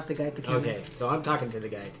Seamus, not the guy at the counter. Okay, so I'm talking to the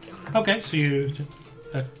guy at the counter. Okay, so you...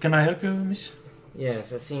 can I help you, miss?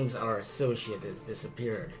 Yes, it seems our associate has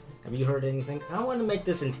disappeared. Have you heard anything? I don't want to make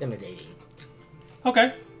this intimidating.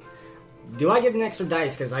 Okay. Do I get an extra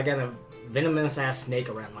dice because I got a venomous ass snake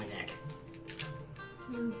around my neck?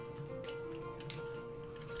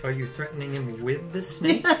 Are you threatening him with the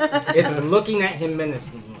snake? It's looking at him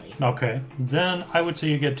menacingly. Okay. Then I would say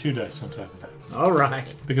you get 2 dice on top of that.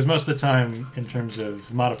 Alright. Because most of the time, in terms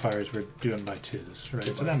of modifiers, we're doing by 2s, right?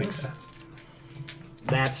 So that makes sense.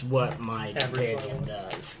 That's what my Average companion level.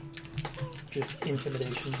 does. Just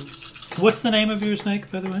intimidation. What's the name of your snake,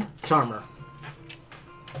 by the way? Charmer.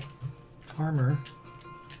 Armor.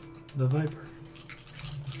 The Viper.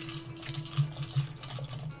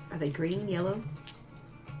 Are they green, yellow,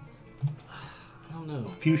 I don't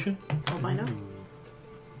know. Fuchsia? albino?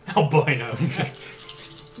 Albino.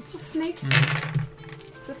 It's a snake.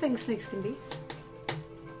 It's a thing snakes can be.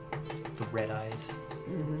 The red eyes.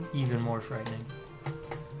 Mm-hmm. Even more frightening.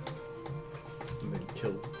 And then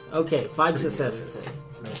kill. Okay, 5 successes.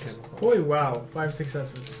 Okay. Holy wow, 5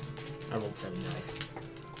 successes. I rolled 7 dice.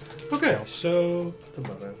 Okay, so It's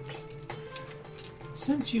above average.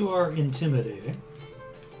 since you are intimidating,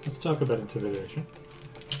 let's talk about intimidation.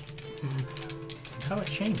 How it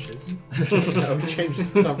changes. That would change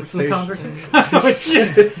the conversation. How it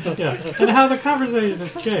changed. Yeah, and how the conversation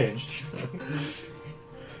has changed.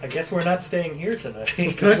 I guess we're not staying here tonight. Can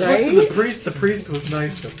I talk to the priest? The priest was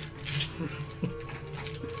nicer.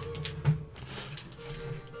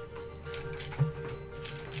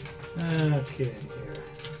 Okay, here.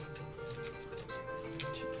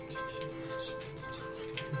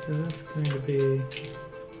 So that's going to be...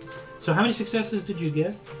 So how many successes did you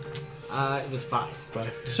get? It was 5.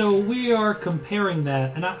 So we are comparing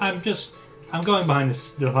that, and I'm going behind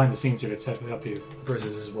the scenes here to help you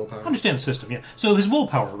Versus his willpower. understand the system. Yeah. So his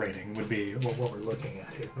willpower rating would be what we're looking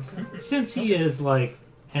at here. Since he is like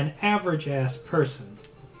an average ass person,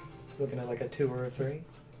 Looking at like a 2 or a 3.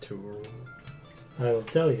 2 or 1. I will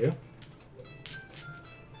tell you.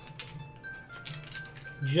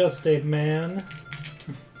 Just a man.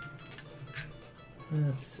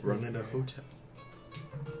 That's Running a hotel.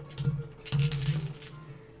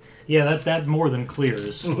 yeah, that more than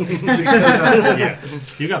clears. Yeah,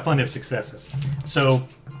 you got plenty of successes. So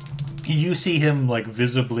you see him like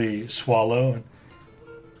visibly swallow.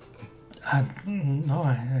 And, no,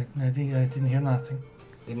 I didn't hear nothing.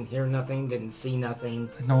 Didn't hear nothing, didn't see nothing.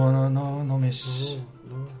 No, miss.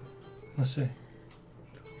 No. Let's see.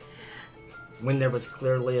 When there was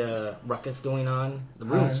clearly a ruckus going on, the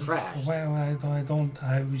room's trashed. Well,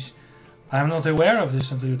 I'm not aware of this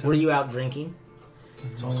until you tell Were me. you out drinking?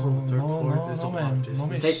 It's also on the third floor. There's a man, box. no,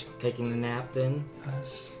 miss. Taking a nap then?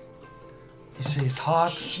 You see, it's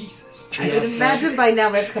hot. Jesus. I would imagine by now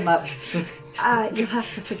I've come up. You'll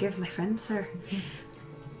have to forgive my friend, sir.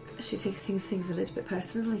 She takes things a little bit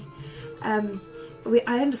personally. I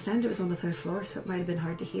understand it was on the 3rd floor, so it might have been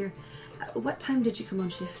hard to hear. What time did you come on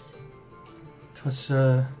shift? It was,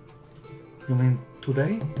 you mean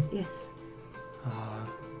today? Yes.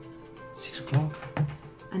 6 o'clock.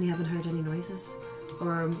 And you haven't heard any noises?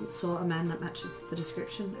 Or saw a man that matches the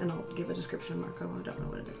description? And I'll give a description of Marco, I don't know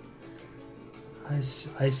what it is.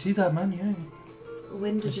 I see that man, yeah.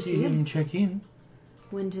 When did I you see him? check in.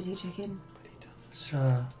 When did he check in? It's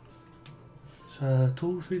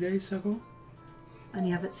 2-3 days ago. And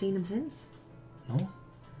you haven't seen him since? No.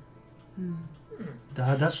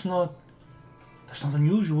 That's not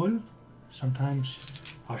unusual. Sometimes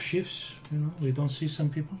our shifts, we don't see some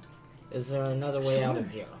people. Is there another way out of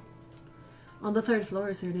here? On the 3rd floor,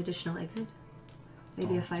 is there an additional exit?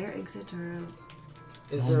 Maybe a fire exit or a...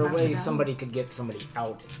 Is there a way Back down? somebody could get somebody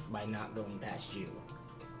out by not going past you?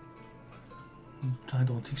 I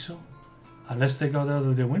don't think so. Unless they got out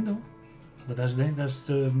of the window. But that's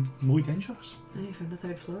muy dangerous. Oh, you're from the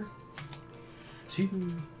 3rd floor. See?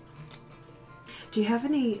 Do you have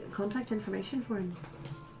any contact information for him?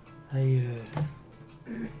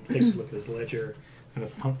 Takes a look at his ledger, kind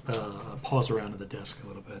of paws around at the desk a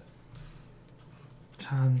little bit.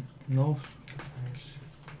 No.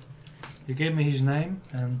 He gave me his name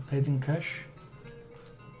and paid in cash.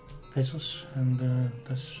 Pesos, and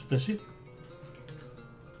that's it.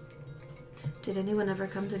 Did anyone ever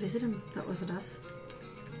come to visit him that wasn't us?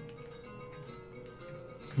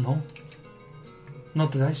 No.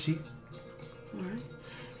 Not that I see. Alright.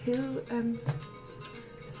 Who,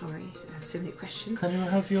 sorry, I have so many questions. Can you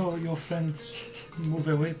have your friends move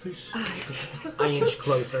away, please? I inch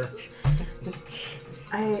closer.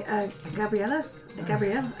 Gabriel,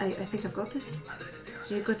 I think I've got this.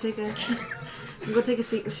 You go take a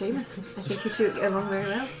seat with Seamus. I think you two get along very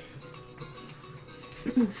well.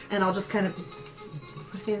 And I'll just kind of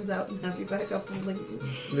put hands out and have you back up and link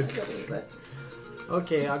back up a little bit.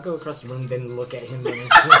 Okay, I'll go across the room, then look at him.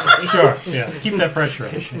 Sure, yeah. Keep that pressure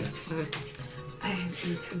on. Yeah.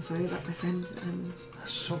 I'm sorry about my friend.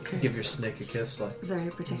 That's okay. Give your snake a kiss, like. Very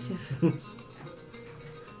protective.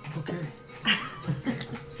 Okay.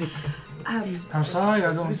 I'm sorry,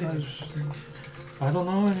 I don't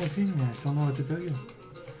know anything. I don't know what to tell you.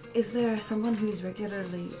 Is there someone who's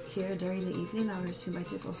regularly here during the evening hours who might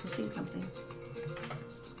have also seen something?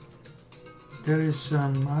 There is,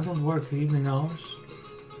 I don't work evening hours.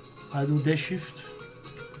 I do day shift.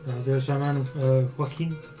 There's a man,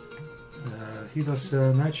 Joaquin. He does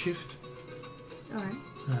night shift. Alright.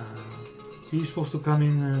 He's supposed to come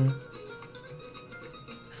in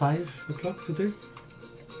 5 o'clock today.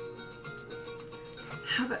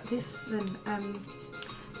 How about this then?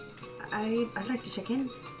 I'd like to check in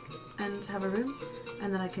and have a room,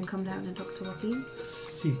 and then I can come down and talk to Joaquin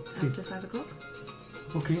See. after 5 o'clock.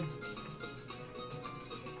 Okay.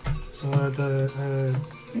 So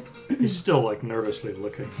he's still like nervously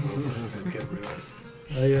looking at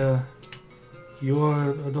Gabriel. You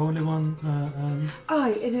are the only one. Oh,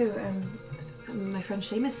 you know, my friend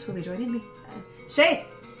Seamus will be joining me. Shay!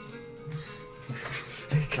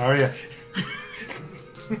 How are you?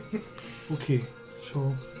 Okay.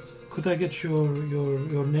 So, could I get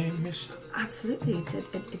your name, miss? Absolutely,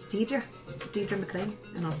 it's Diedre Mclain,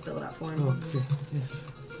 and I'll spell it out for him. Okay. Yes.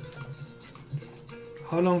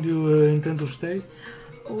 How long do you intend to stay?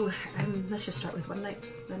 Oh, let's just start with one night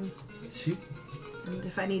then. See. And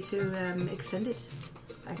if I need to extend it,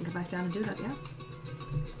 I can come back down and do that, yeah?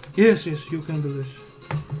 Yes, you can do this.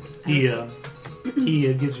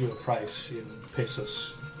 He gives you a price in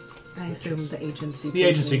pesos. I assume the agency. The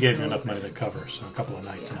pays agency me, gave so- you enough money to cover so a couple of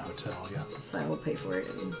nights in a Yeah. hotel. Yeah. So I will pay for it.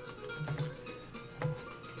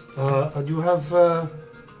 Do you have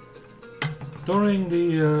during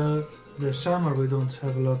the summer we don't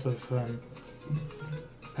have a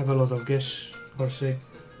lot of guests per se,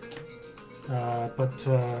 but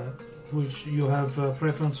would you have a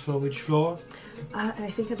preference for which floor? I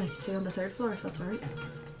think I'd like to stay on the 3rd floor if that's all right.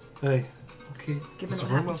 Hey, okay. Given That's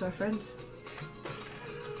what a room happened to our friend.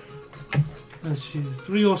 Let's see,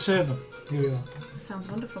 307. Here you are. Sounds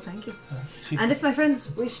wonderful, thank you. See- And if my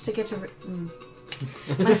friends wish to get a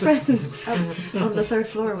my friends on the 3rd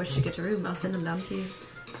floor wish to get a room, I'll send them down to you.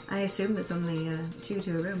 I assume there's only 2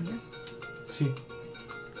 to a room, yeah? see,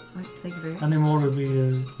 Right, thank you very much. any more will be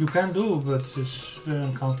you can do, but it's very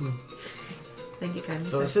uncomfortable. Thank you kindly,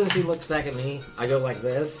 So sir. as soon as he looks back at me, I go like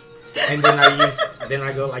this, and then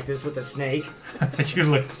I go like this with the snake. You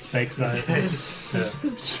look the snake's eyes.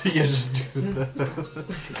 Yeah, just do that.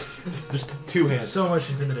 Just 2 hands. So much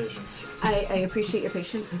intimidation. I appreciate your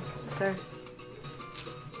patience, sir.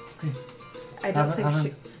 Okay. I don't Have a- think have a-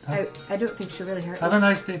 she. I don't think she'll really hurt Have you. a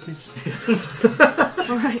nice day, please.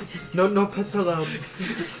 All right. No pets allowed.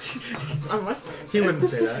 He wouldn't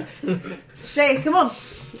say that. Shay, come on.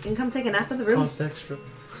 You can come take a nap in the room. Cost extra.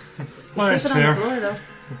 Well, that's Sleeping on fair. the floor, though.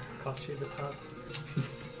 Cost you the top.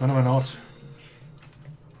 When am I not?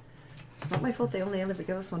 It's not my fault they only ever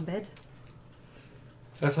give us one bed.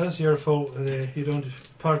 That is your fault. You don't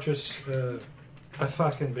purchase a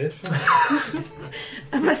fucking bed for me.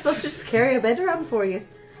 Am I supposed to just carry a bed around for you?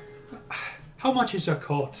 How much is a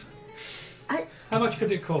cot? How much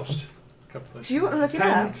could it cost? Do you want to look it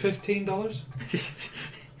 $10, up? $15?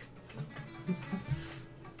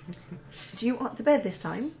 Do you want the bed this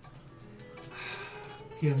time?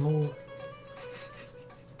 You know.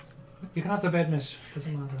 You can have the bed, miss.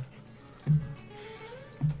 Doesn't matter.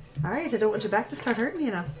 Alright, I don't want your back to start hurting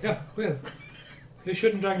you now. Yeah, well. You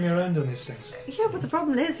shouldn't drag me around on these things. Yeah, but the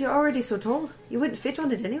problem is you're already so tall. You wouldn't fit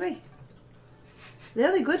on it anyway. They're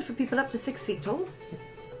only good for people up to 6 feet tall.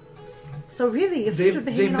 So really, your feet would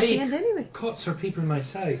be hanging off the end anyway. Cots for people my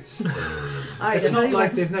size. Alright, It's I'll tell not you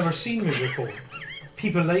like what. they've never seen me before.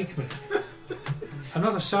 People like me. I'm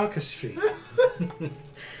not a circus freak.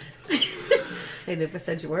 I never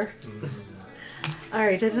said you were.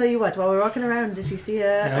 Alright, I tell you what, while we're walking around, if you see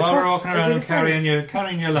a While we're corpse, walking around a and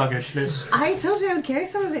carrying your luggage, Liz, I told you I would carry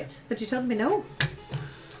some of it, but you told me no.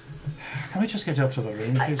 can we just get up to the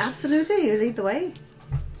room, please? Absolutely, you lead the way.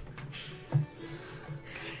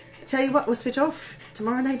 Tell you what, we'll switch off.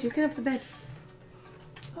 Tomorrow night you can have the bed.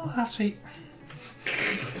 Oh, actually,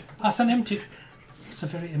 that's an empty. It's a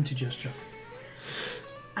very empty gesture.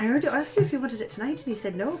 I already asked you if you wanted it tonight and you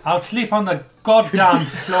said no. I'll sleep on the goddamn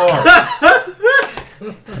floor.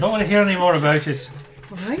 I don't want to hear any more about it.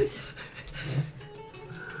 Alright.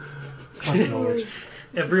 Good Lord.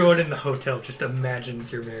 Everyone in the hotel just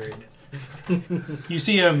imagines you're married. You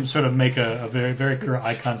see him sort of make a very, very clear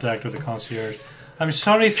eye contact with the concierge. I'm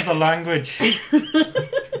sorry for the language.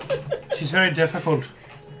 She's very difficult.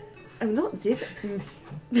 I'm not different.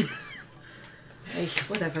 Hey,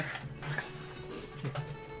 whatever.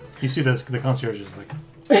 You see this, the concierge is like,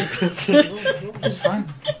 it's fine.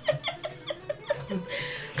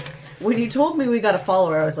 When you told me we got a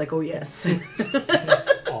follower, I was like, oh yes.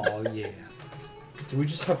 Oh, yeah. Do we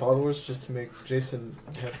just have followers just to make Jason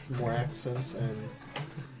have more accents and...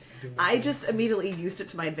 I just immediately used it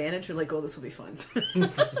to my advantage. We're like, oh, this will be fun.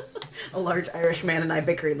 A large Irish man and I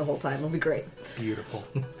bickering the whole time. It'll be great. Beautiful.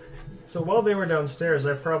 So while they were downstairs,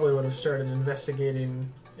 I probably would have started investigating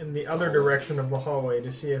in the other direction of the hallway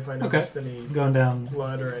to see if I noticed any Going down.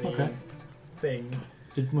 blood or anything.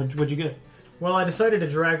 Okay. What'd you get? Well, I decided to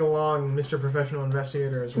drag along Mr. Professional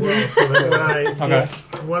Investigator as well, so that when I get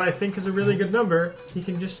what I think is a really good number, he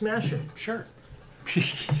can just smash it. Sure.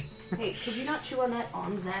 Hey, could you not chew on that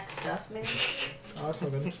on Zach stuff, man? Oh, that's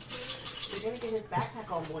not good. You're gonna get his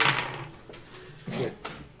backpack all bloody.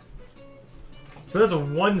 So that's a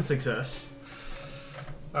 1 success.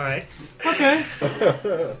 Alright. Okay.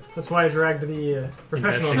 That's why I dragged the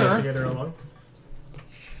Professional Investigator along.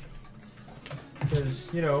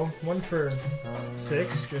 Because, you know, 1 for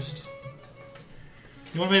 6, just...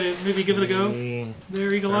 You want me to maybe give it a go?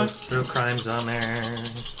 There, Eagle Eye? Throw crimes on there.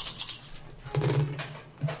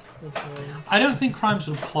 I don't think crimes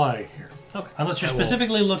would apply here. Okay. Unless you're I will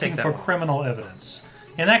specifically looking take that for one. criminal evidence.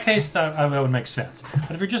 In that case, that would make sense.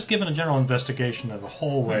 But if you're just given a general investigation of the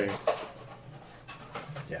hallway...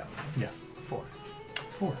 Yeah. Yeah. 4.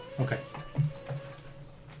 Okay.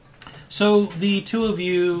 So the two of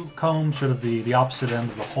you comb sort of the opposite end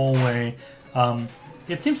of the hallway.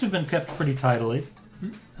 It seems to have been kept pretty tidily.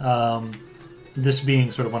 This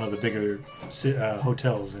being sort of one of the bigger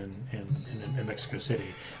hotels in Mexico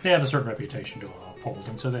City, they have a certain reputation to uphold,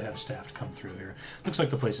 and so they have staff to come through here. Looks like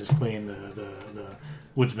the place is clean. The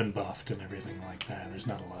wood's been buffed and everything like that. There's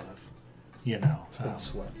not a lot of,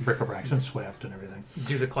 bric-a-brac's been swept and everything.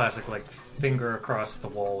 Do the classic, like, finger across the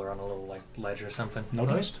wall or on a little, like, ledge or something.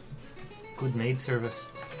 Noticed? Good maid service.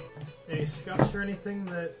 Any scuffs or anything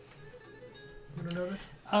that you would have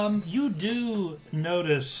noticed? You do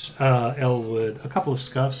notice, Elwood, a couple of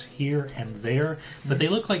scuffs here and there, but they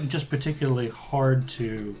look like just particularly hard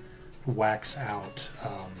to wax out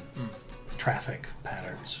traffic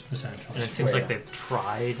patterns, essentially. And it seems like they've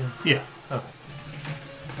tried. Yeah.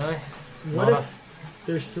 Okay. What if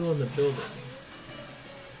they're still in the building?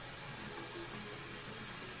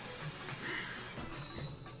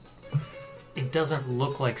 It doesn't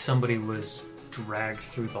look like somebody was dragged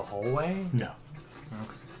through the hallway. No.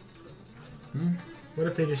 Okay. What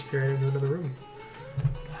if they just carried him to another room?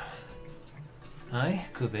 Aye,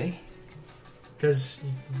 could be. Because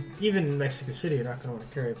even in Mexico City, you're not going to want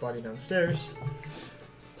to carry a body downstairs.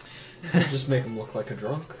 Just make him look like a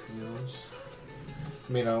drunk, Just,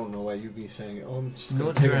 I mean, I don't know why you'd be saying, "Oh, I'm just going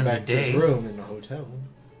Not to take him during back the to his day. room in the hotel."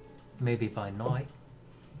 Maybe by night.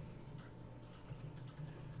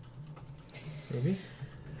 Maybe.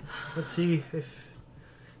 Let's see if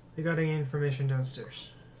they got any information downstairs.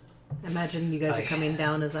 Imagine you guys are coming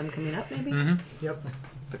down as I'm coming up, maybe? Mm-hmm. Yep.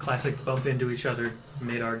 The classic bump into each other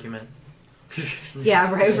mid-argument.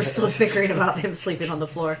 Yeah, right. We're still bickering about him sleeping on the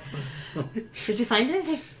floor. Did you find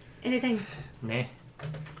anything? Anything? Nah.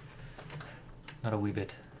 Not a wee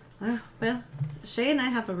bit. Well, Shay and I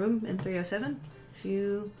have a room in 307. If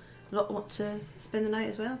you lot want to spend the night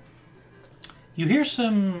as well. You hear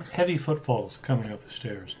some heavy footfalls coming up the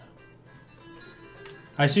stairs now.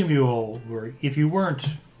 I assume you all were. If you weren't,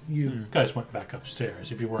 you guys went back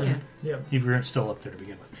upstairs. If you weren't, Yeah. if you weren't still up there to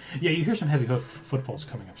begin with, yeah, you hear some heavy footfalls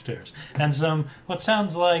coming upstairs, and some what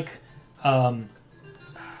sounds like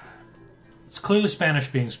it's clearly Spanish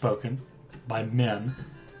being spoken by men,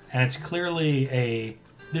 and it's clearly a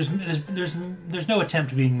there's no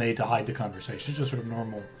attempt being made to hide the conversation. It's just sort of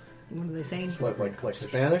normal What are they saying? What, like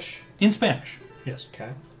Spanish? in Spanish. Yes.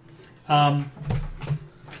 Okay.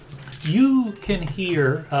 You can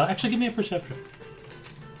hear. Actually, give me a perception.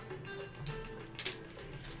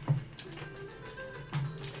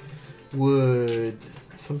 Would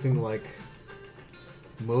something like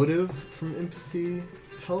motive from empathy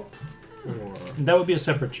help? Or That would be a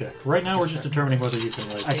separate check. Right now, we're just determining whether you can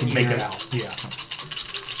I can make hear it it. out. Yeah.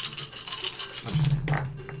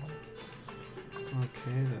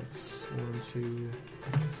 okay, that's 1, 2,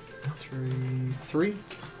 3.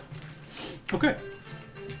 Okay.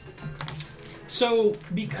 So,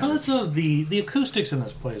 because of the acoustics in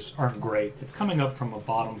this place aren't great, it's coming up from a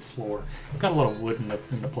bottom floor. We've got a lot of wood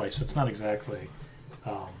in the place, so it's not exactly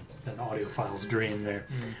an audiophile's dream there.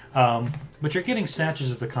 But you're getting snatches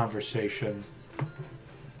of the conversation.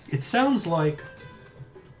 It sounds like,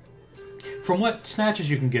 from what snatches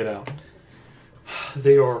you can get out,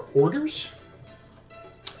 they are orders.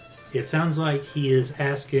 It sounds like he is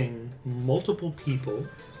asking multiple people.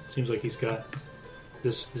 It seems like he's got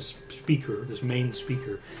this speaker, this main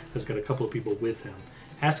speaker, has got a couple of people with him,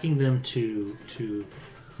 asking them to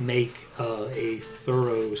make a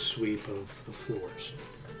thorough sweep of the floors.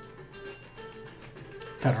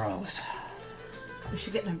 Federales. We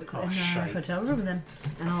should get in our shite. hotel room then.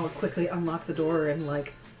 And I'll quickly unlock the door and, I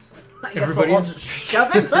guess Everybody- we'll all just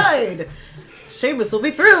shove inside. Seamus will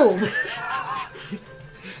be thrilled.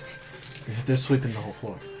 They're sweeping the whole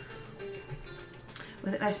floor.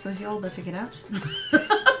 Well, I suppose you all better get out.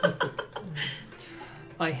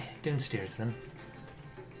 Aye, downstairs then.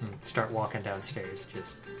 Start walking downstairs,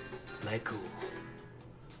 just play cool.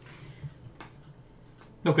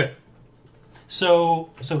 Okay. So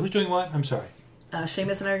who's doing what? I'm sorry.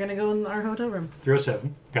 Seamus and I are going to go in our hotel room.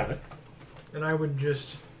 307. Got it. And I would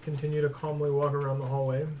just continue to calmly walk around the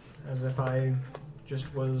hallway as if I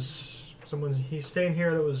just was he's staying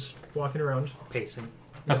here that was walking around. Pacing.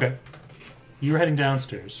 Okay. You were heading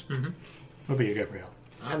downstairs. Mm-hmm. What about you, Gabriel?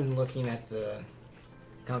 I'm looking at the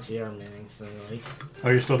concierge meeting, so Oh,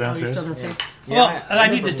 you're still Oh, downstairs? you're still downstairs? Well, Yeah, I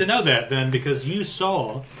need remember- to know that then, because you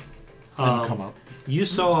saw... Didn't come up. You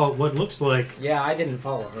saw what looks like... Yeah, I didn't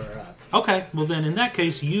follow her up. Okay, well then, in that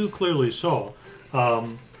case, you clearly saw what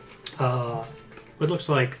looks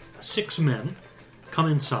like 6 men come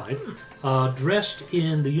inside, dressed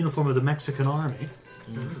in the uniform of the Mexican army,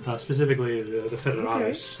 specifically the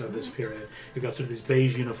Federales of this period. You've got sort of these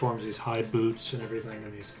beige uniforms, these high boots and everything,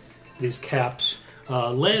 and these caps.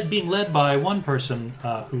 being led by one person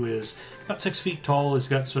who is about 6 feet tall. He's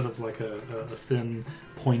got sort of like a thin,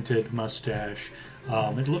 pointed mustache.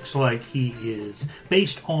 It looks like he is,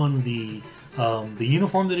 based on the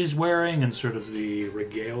uniform that he's wearing and sort of the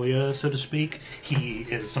regalia, so to speak, he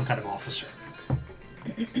is some kind of officer.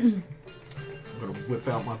 I'm going to whip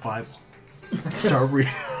out my Bible and start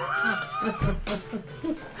reading.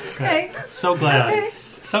 Okay. So glad, Okay.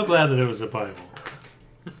 so glad that it was the Bible.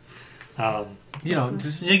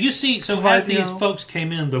 Just You see, so as these folks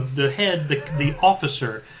came in, the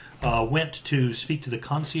officer went to speak to the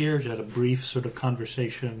concierge, had a brief sort of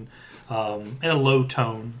conversation in a low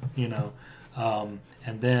tone,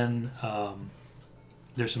 and then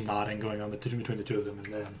there's some nodding going on between the two of them,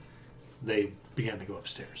 and then they began to go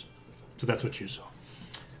upstairs. So that's what you saw.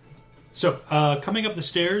 So coming up the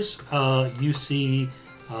stairs, you see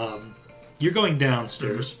you're going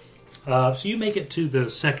downstairs. So you make it to the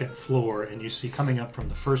second floor, and you see coming up from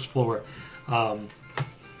the first floor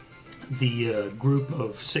the group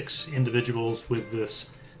of 6 individuals with this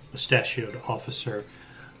mustachioed officer.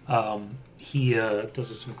 He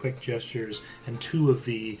does some quick gestures, and 2 of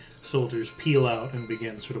the soldiers peel out and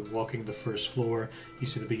begin sort of walking the first floor. You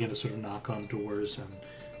see they begin to sort of knock on doors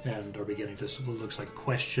and are beginning to, what looks like,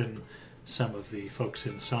 question some of the folks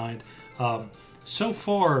inside. So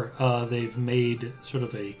far, they've made sort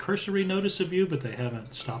of a cursory notice of you, but they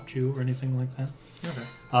haven't stopped you or anything like that. Okay.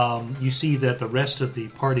 You see that the rest of the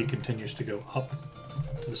party continues to go up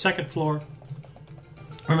to the second floor.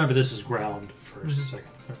 Remember, this is ground first, second,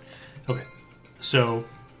 third. Okay. So,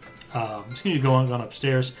 just going to go on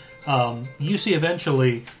upstairs. You see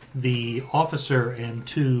eventually the officer and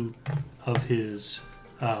 2 of his...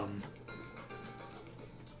 25.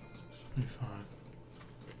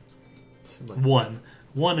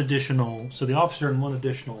 One additional, so the officer and 1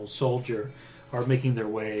 additional soldier are making their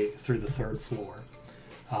way through the 3rd floor.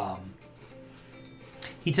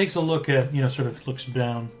 He takes a look at, sort of looks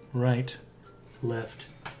down, right, left,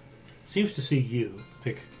 seems to see you,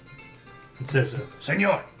 Thich, and says,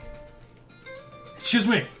 Senor! Excuse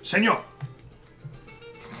me, Senor!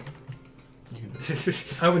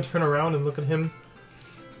 I would turn around and look at him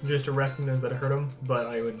just to recognize that I heard him, but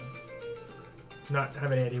I would not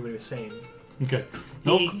have any idea what he was saying. Okay.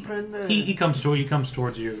 He comes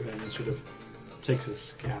towards you and sort of takes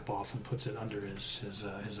his cap off and puts it under his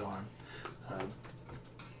arm.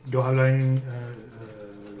 ¿Do hablan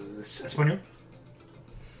español?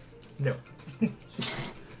 No.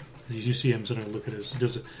 You see him sort of look at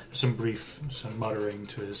does some muttering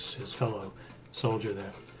to his fellow soldier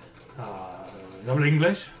there. ¿Habla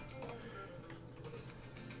inglés?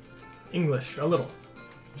 English, a little.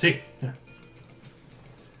 Sí. Yeah.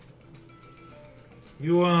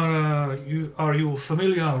 Are you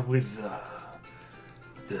familiar with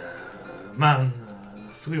the man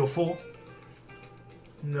 304?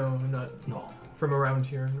 No, I'm not No, from around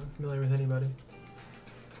here. I'm not familiar with anybody.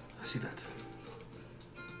 I see that.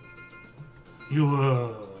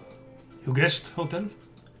 You guest hotel?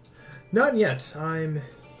 Not yet. I'm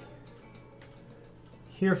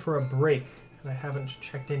here for a break, and I haven't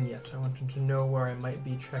checked in yet. I wanted to know where I might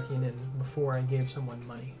be checking in before I gave someone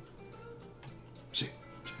money. See.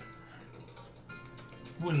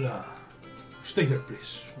 Well, stay here,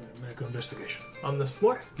 please. Make an investigation. On this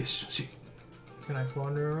floor? Yes, see. Can I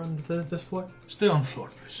wander around this floor? Stay on floor,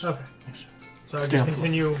 please. Okay. Yes. So I Stay just on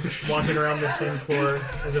continue walking around the same floor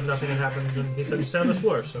as if nothing had happened, and he said to stay on this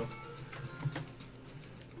floor, so...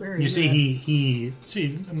 Where are You see, at? he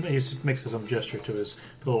makes some gesture to his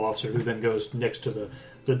little officer, who then goes next to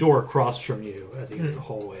the door across from you at the end of the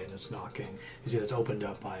hallway and is knocking. You see, it's opened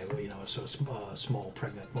up by a small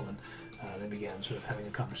pregnant woman. They began sort of having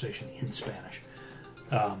a conversation in Spanish.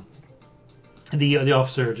 The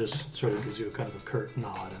officer just sort of gives you a kind of a curt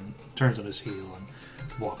nod and turns on his heel and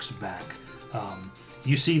walks back.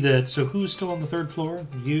 You see that. So who's still on the 3rd floor?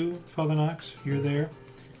 You, Father Knox. You're there.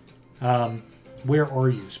 Where are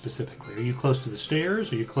you specifically? Are you close to the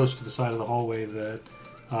stairs? Are you close to the side of the hallway that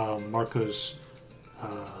Marco's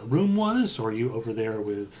room was? Or are you over there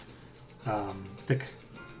with Thich?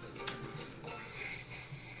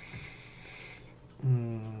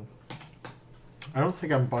 I don't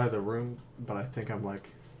think I'm by the room, but I think I'm like...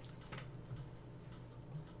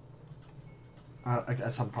 I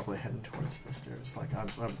guess I'm probably heading towards the stairs. Like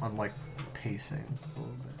I'm like pacing a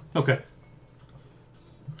little bit. Okay.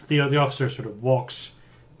 The officer sort of walks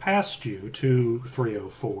past you to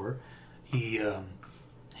 304. He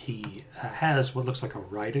has what looks like a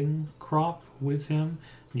riding crop with him.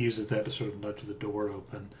 And uses that to sort of nudge the door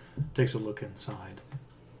open. Takes a look inside.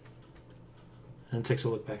 And takes a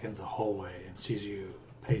look back into the hallway and sees you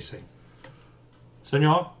pacing.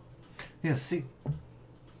 Señor, Yes, sí.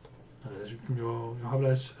 yo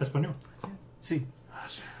hablo español. Sí.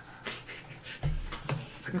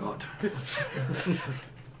 Thank God.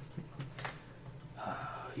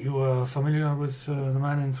 You familiar with the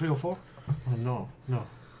man in 304? Oh, no.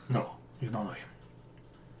 No, you don't know him.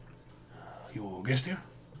 You guest here?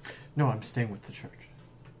 No, I'm staying with the church.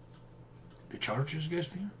 The church is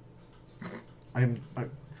guest here?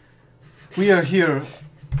 We are here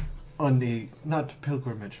on a, not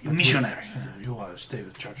pilgrimage, You're but missionary. You stay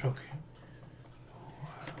with church, okay.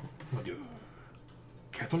 What you...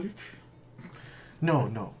 Catholic?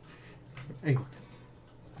 No. Anglican.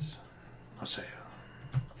 I'll say...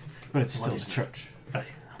 But it's What still is the it? church. Aye.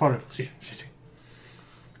 Part of the See, church. see.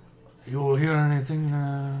 You hear anything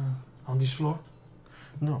on this floor?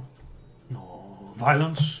 No. No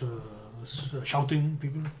violence, shouting,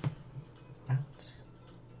 people? What?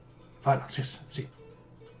 Violence, yes, see.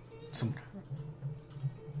 Some...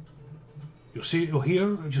 You see, you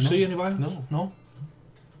hear, did you No. see any violence? No. No?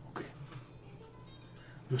 Okay.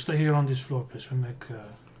 You stay here on this floor, please. We make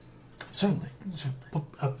Certainly.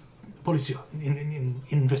 police in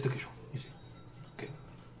investigation, you see. Okay.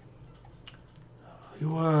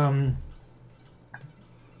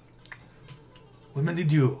 When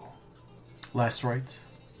did you? Last rites?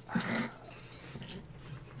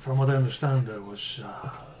 From what I understand, there was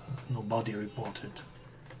no body reported.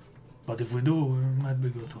 But if we do, it might be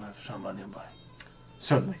good to have somebody nearby.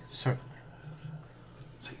 Certainly. See,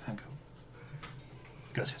 thank you.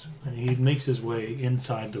 Gracias. And he makes his way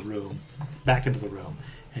inside the room, back into the room,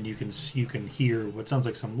 and you can hear what sounds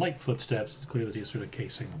like some light footsteps. It's clear that he's sort of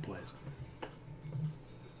casing the place.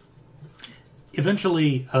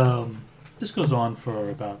 Eventually, this goes on for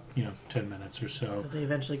about 10 minutes or so. So they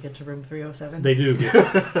eventually get to room 307. They do.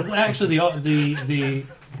 Well, actually, the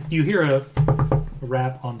you hear a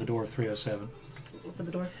rap on the door of 307. Open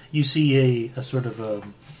the door. You see a sort of what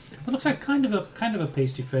looks like kind of a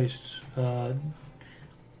pasty-faced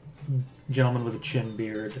gentleman with a chin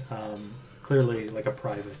beard, clearly like a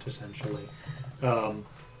private, essentially,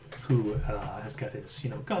 who has got his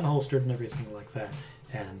gun holstered and everything like that,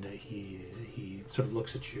 and he sort of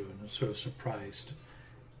looks at you and is sort of surprised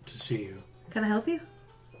to see you. Can I help you?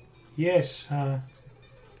 Yes,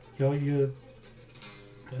 you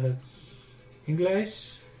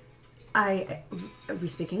English? We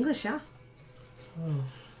speak English, yeah. Oh,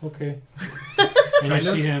 okay. And you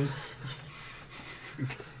see him.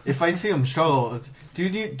 If I see him struggle, do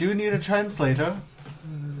you need a translator?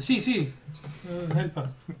 Sí,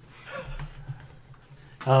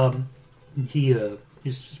 help.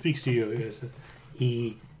 He speaks to you.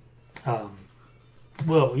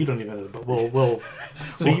 Well, you don't even know, but we'll.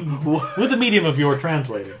 So with the medium of your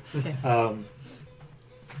translating, Okay.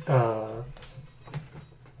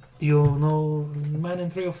 You know man in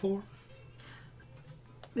 304?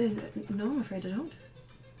 No, I'm afraid I don't.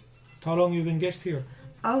 How long you been guest here?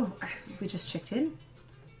 Oh, we just checked in.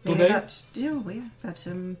 Today? About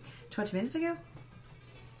 20 minutes ago.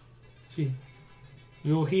 See,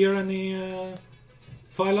 you hear any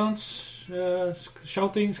violence,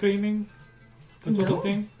 shouting, screaming, that sort of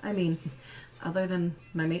thing? I mean, other than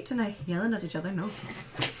my mate and I yelling at each other, no.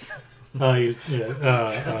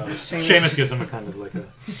 Seamus gives him a kind of like a.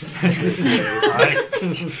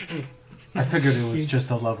 I figured it was just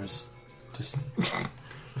the lovers. Just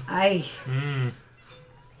Aye.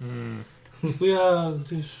 We are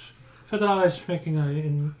this federal is making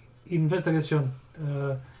an investigation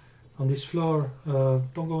on this floor.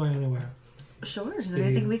 Don't go anywhere. Sure, is there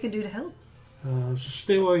anything we can do to help?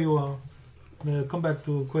 Stay where you are. Come back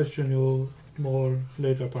to question you more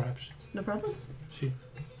later, perhaps. No problem. See.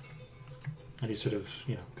 And he sort of,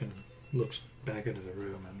 kind of looks back into the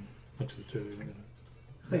room and looks at the two of you.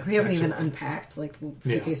 It's like we haven't even unpacked. Like the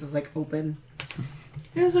suitcase is like open.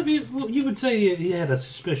 Yes, I mean, you would say he had a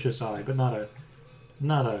suspicious eye, but not a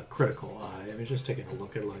critical eye. I mean, just taking a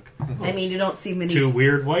look at I mean, you don't see many two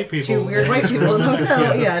weird white people. Two weird white people in the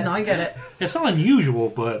hotel. Yeah, no, I get it. It's not unusual,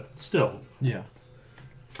 but still. yeah.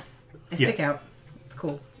 I stick out. It's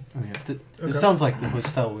cool. I mean, it sounds like the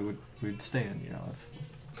hostel we'd stay in.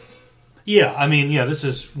 Yeah, I mean, this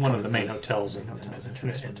is one of the main hotels in hotel.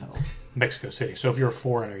 Mexico City. So if you're a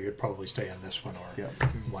foreigner, you'd probably stay in this one or Yeah.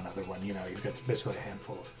 one other one. You've got basically a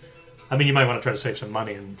handful of. I mean, you might want to try to save some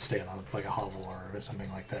money and stay in like a hovel or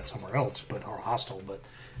something like that somewhere else, or a hostel. But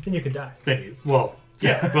Then you could die. then it's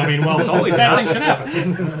always sad things should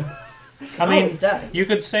happen. I mean, Always die. you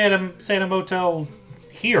could stay at a motel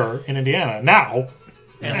here in Indiana now,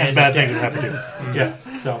 and bad things would happen to you. Yeah,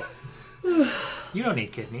 so You don't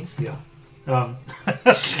need kidneys. yeah.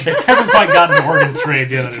 They haven't quite gotten to organ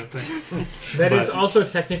trade yet, I don't think. That is also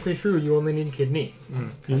technically true. You only need kidney.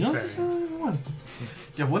 You know? That's fair.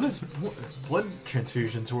 Yeah, blood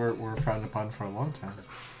transfusions were frowned upon for a long time.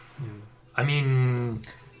 I mean,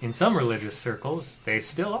 in some religious circles, they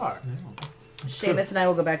still are. Seamus and I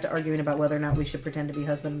will go back to arguing about whether or not we should pretend to be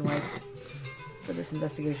husband and wife for this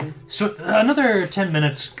investigation. So another 10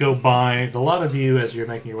 minutes go by. A lot of you, as you're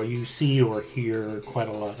making your way, you see or hear quite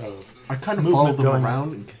a lot of I kind of movement follow them going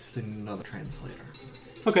around in case they need another translator.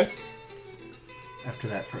 Okay. After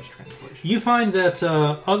that first translation. You find that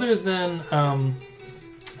other than...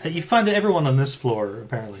 you find that everyone on this floor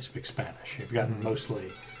apparently speaks Spanish. You've gotten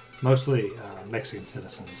mostly Mexican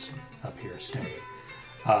citizens up here staying.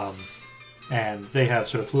 And they have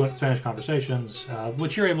sort of fluent Spanish conversations,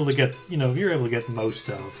 which you're able to get, you're able to get most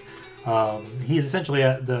of. He's essentially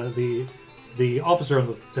at the officer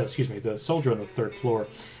on the soldier on the third floor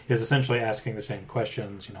is essentially asking the same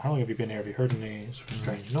questions. How long have you been here? Have you heard any sort of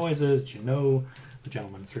strange noises? Do you know the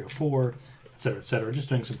gentleman in 304? Et cetera, et cetera. Just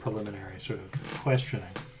doing some preliminary sort of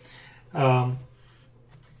questioning. And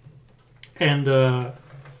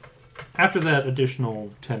after that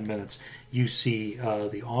additional 10 minutes, you see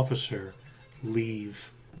the officer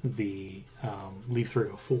leave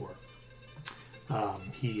 304.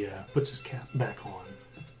 He puts his cap back on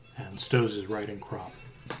and stows his riding crop.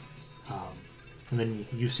 And then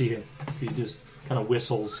you see him, he just kind of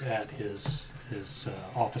whistles at his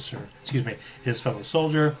fellow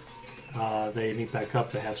soldier. They meet back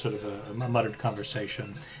up, they have sort of a muttered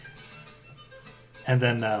conversation. And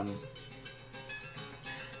then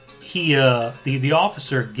the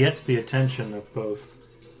officer gets the attention of both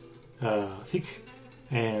Thich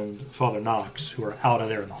and Father Knox, who are out of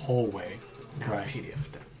there in the hallway. Right. PDF.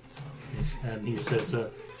 And he says,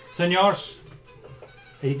 Senors,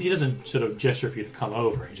 he doesn't sort of gesture for you to come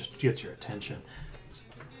over, he just gets your attention.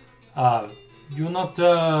 Do not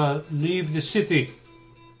leave the city.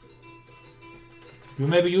 You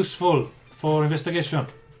may be useful for investigation.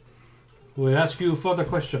 We ask you further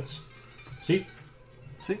questions. See?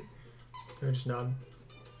 See? I just nod.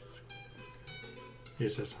 He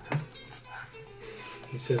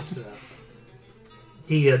says,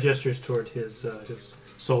 he gestures toward his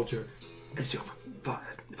soldier.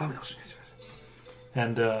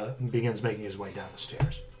 And begins making his way down the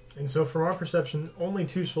stairs. And so from our perception, only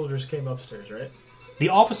 2 soldiers came upstairs, right? The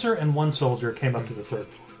officer and 1 soldier came up to the 3rd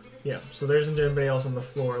floor. Yeah, so there isn't anybody else on the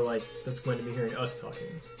floor that's going to be hearing us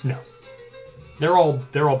talking. No. They're all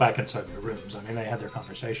back inside their rooms. I mean, they had their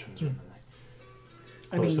conversations when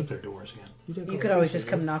they closed up their doors again. You could always just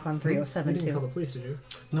come knock on 307 You didn't call too. the police, did you?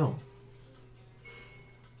 No.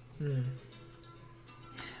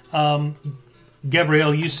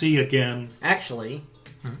 Gabriel, you see again. Actually,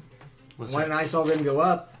 when I saw them go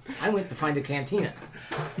up, I went to find a cantina.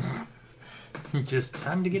 Just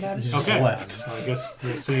time to get out of here. Just left. So I guess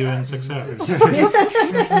we'll see you in 6 hours.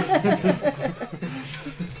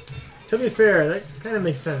 To be fair, that kind of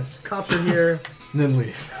makes sense. Cops are here. And then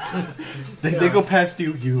leave. They go past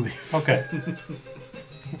you, you leave. Okay.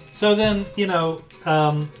 So then,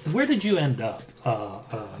 where did you end up,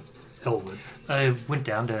 Elwood? I went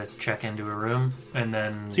down to check into a room, and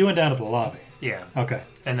then... So you went down to the lobby? Yeah. Okay.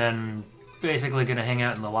 And then basically going to hang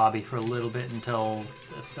out in the lobby for a little bit until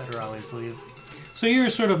the federales leave. So you're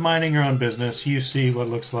sort of minding your own business. You see what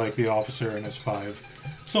looks like the officer and his 5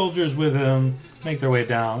 soldiers with him make their way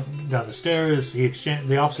down the stairs.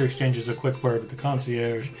 The officer exchanges a quick word with the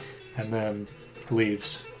concierge and then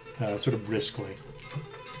leaves sort of briskly.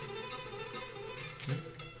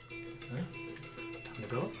 Time to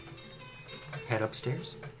go. Head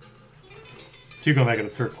upstairs. So you're going back to the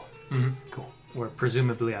 3rd floor? Mm-hmm. Cool. Where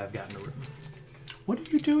presumably I've gotten a room. What are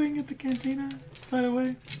you doing at the cantina, by the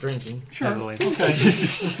way? Drinking. Sure. Heavily. Okay.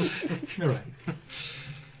 You're right.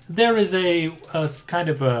 There is a kind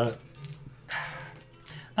of a...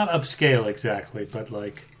 Not upscale exactly, but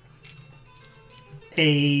like...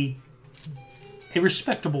 A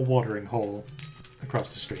respectable watering hole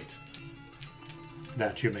across the street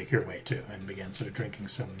that you make your way to and begin sort of drinking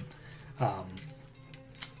some...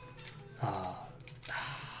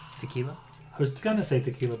 Tequila? I was going to say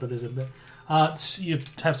tequila, but there's a bit... you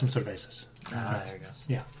have some cervezas. There you go.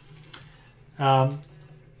 Yeah.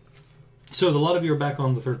 So a lot of you are back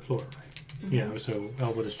on the 3rd floor, right? Mm-hmm. Yeah, so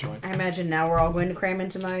Elwood has joined. I imagine now we're all going to cram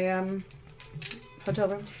into my hotel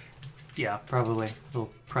room. Yeah, probably. A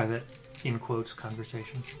little private, in quotes,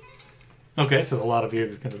 conversation. Okay, so a lot of you are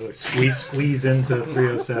going to like squeeze into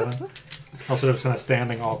 307. Also just kind of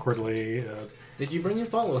standing awkwardly. Did you bring your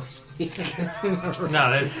followers? No,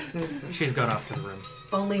 she's gone off to the room.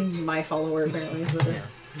 Only my follower apparently is with us.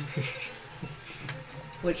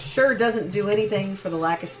 Which sure doesn't do anything for the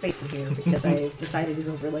lack of space in here because I've decided he's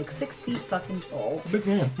over like 6 feet fucking tall. Big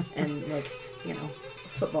man. And like, you know,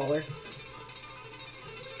 footballer.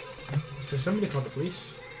 So somebody called the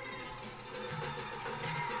police.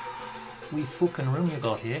 We fucking room you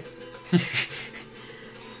got here.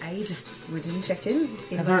 We didn't check in.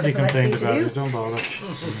 Seemed I've like already the polite thing complained to about do. it. Don't bother.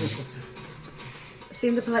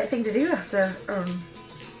 Seemed the polite thing to do after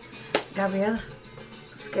Gabriel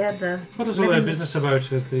scared the. What is all that living- business about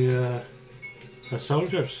with the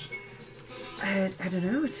soldiers? I don't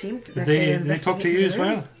know. It seemed that Did they talk to you as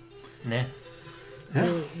well? Nah.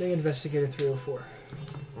 Yeah. They investigated 304.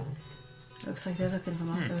 Looks like they're looking for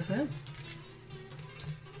Marco as well.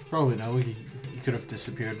 Probably no. He could have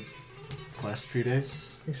disappeared the last few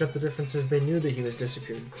days. Except the difference is they knew that he was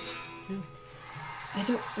disappeared. I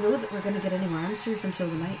don't know that we're going to get any more answers until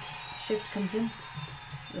the night shift comes in.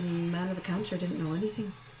 The man at the counter didn't know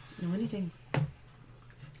anything. We're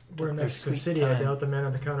in Their Mexico sweet City. I time. doubt the man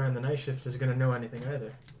on the counter on the night shift is going to know anything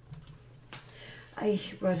either.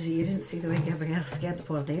 Roger, you didn't see the way Gabriel scared the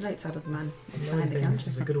poor daylights out of the man behind the Knowing things counter.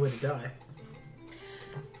 is a good way to die.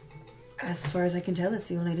 As far as I can tell, it's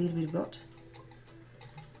the only lead we've got.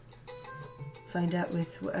 Find out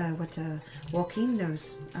with what Joaquin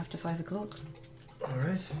knows after 5 o'clock.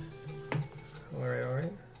 Alright.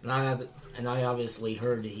 Alright. And I obviously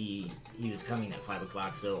heard he was coming at 5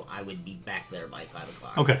 o'clock, so I would be back there by 5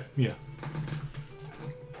 o'clock. Okay, yeah.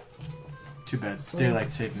 Too bad.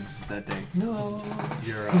 Daylight savings that day. No.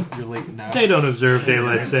 You're late now. They don't observe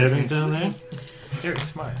daylight savings down there. They're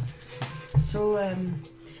smart. So, I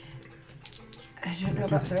don't know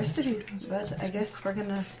about the rest of you, but I guess we're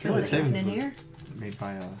gonna spend Daylight the evening savings here. was made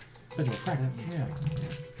by Benjamin Franklin. yeah.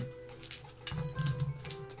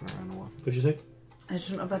 Around the wall. What'd you say? I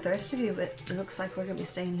don't know about the rest of you, but it looks like we're gonna be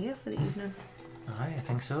staying here for the evening. Aye, I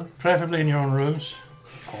think so. Preferably in your own rooms.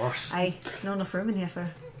 Of course. There's not enough room in here for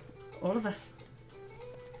all of us.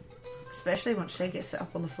 Especially once Shay gets set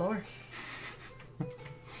up on the floor.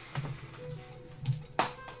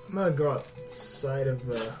 I'm gonna go outside of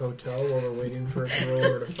the hotel while we're waiting for it to roll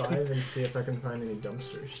over to 5 and see if I can find any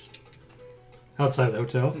dumpsters. Outside the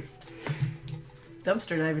hotel.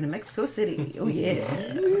 Dumpster diving in Mexico City. Oh yeah.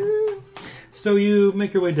 So you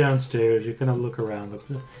make your way downstairs. You kind of look around.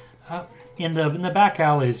 In the back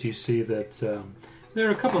alleys, you see that there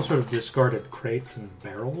are a couple of sort of discarded crates and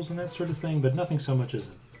barrels and that sort of thing, but nothing so much as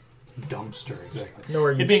a dumpster exactly.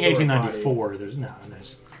 Nowhere It being you store a 1894,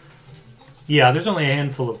 there's only a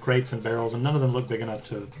handful of crates and barrels, and none of them look big enough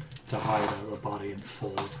to hide a body in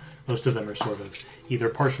full. Most of them are sort of either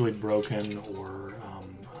partially broken or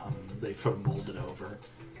they've sort of molded over,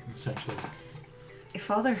 essentially. Hey,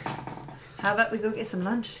 Father, how about we go get some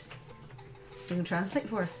lunch? You can translate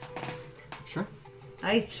for us. Sure.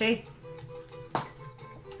 Aye, Shay.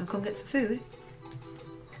 And come get some food.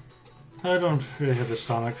 I don't really have the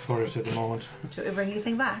stomach for it at the moment. Do we bring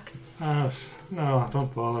anything back? No,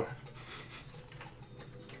 don't bother.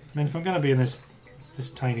 I mean, if I'm going to be in this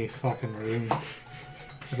tiny fucking room,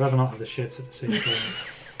 I'd rather not have the shits at the same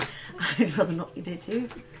time. I'd rather not you did too.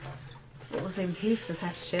 All the same teeth as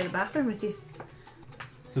have to share the bathroom with you.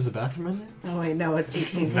 There's a bathroom in there? Oh wait, no, it's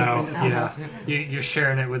 18. No, Oh, yeah. You're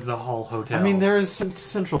sharing it with the whole hotel. I mean, there is some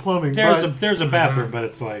central plumbing, There's a bathroom, but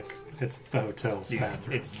it's the hotel's Yeah,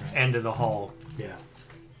 bathroom. it's end of the hall. Yeah.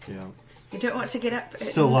 Yeah. You don't want to get up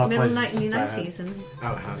Still a in lot the of middle of the places night that in the 90s and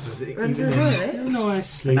Outhouses. run to the Even toilet. No, I in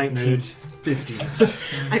sleep, the nude.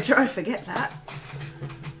 1950s. I try to forget that.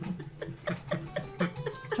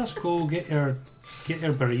 Just go get your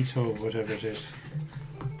burrito, whatever it is.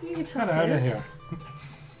 You can Get talk out of here.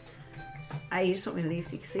 here. You just want me to leave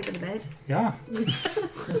so you can sleep in the bed? Yeah. You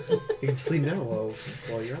can sleep now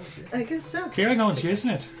while you're out here. I guess so. Clearly no one's using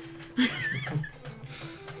it.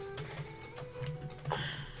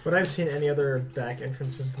 Would I have seen any other back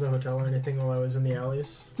entrances to the hotel or anything while I was in the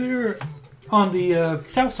alleys? There, on the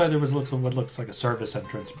south side, there was what looks like a service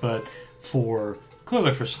entrance, but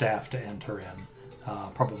clearly for staff to enter in,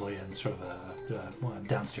 probably in sort of a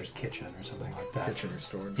downstairs kitchen or something like that. Kitchen or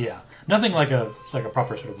storage. Yeah, nothing like a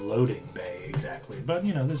proper sort of loading bay exactly, but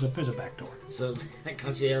there's a back door. So that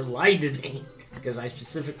concierge lied to me because I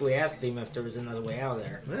specifically asked him if there was another way out of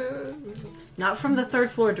there. Not from the third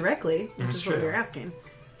floor directly, which That's is what true. you're asking.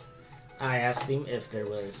 I asked him if there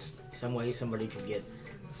was some way somebody could get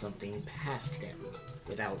something past him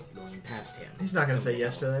without going past him. He's not going to say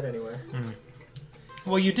yes to that anyway.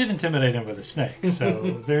 Well, you did intimidate him with a snake, so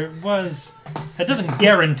that doesn't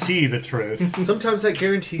guarantee the truth. Sometimes that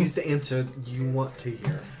guarantees the answer you want to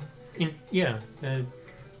hear.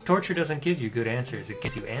 Torture doesn't give you good answers; it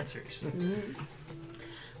gives you answers.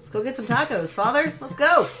 Let's go get some tacos, Father. Let's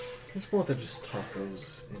go. It's more than just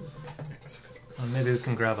tacos in Mexico. Well, maybe we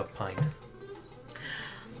can grab a pint.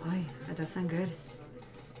 Aye, that does sound good.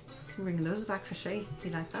 I'm bringing those back for Shay. You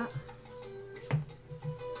like that?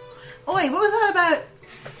 Oi, what was that about?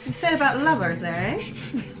 You said about lovers there, eh?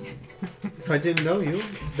 If I didn't know you,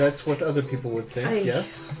 that's what other people would think, Aye.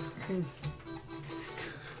 yes.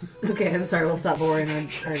 Okay, I'm sorry. We'll stop boring our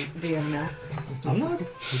DM now. I'm not.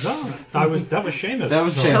 No, that was Seamus. That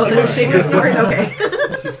was No. Seamus. Oh, there's Seamus snoring.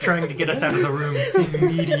 Okay. He's trying to get us out of the room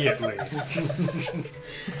immediately.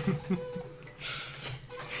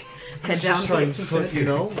 Head Just down to trying get to some put, food. you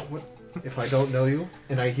know, what, if I don't know you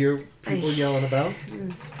and I hear people Aye. yelling about,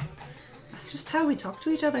 That's just how we talk to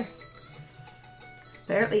each other.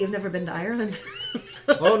 Apparently, you've never been to Ireland.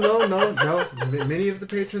 oh no. Many of the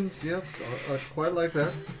patrons, yep, are quite like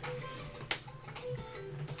that.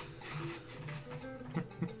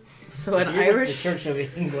 So an If you're with Irish, the Church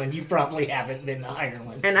of England, you probably haven't been to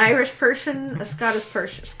Ireland. an Irish person, a Scottish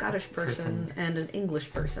person, and an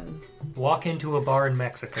English person. Walk into a bar in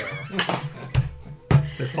Mexico.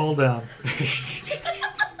 They fall down.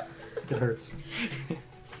 It hurts.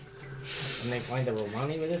 And they find a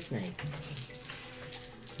Romani with a snake.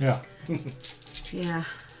 Yeah. Yeah.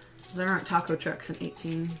 'Cause there aren't taco trucks in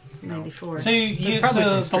 1894. So probably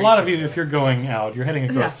some a street lot of food you, there. if you're going out, you're heading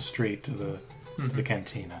across Yeah. the street to the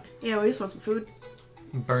cantina. Yeah, we just want some food.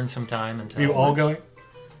 Burn some time Are until... you all going?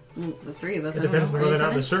 The three of us. It I don't depends know. on Are you whether or not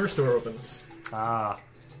the finished? service door opens. Ah.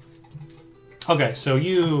 Okay, so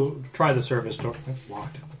you try the service door. It's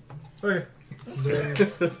locked. Okay. Then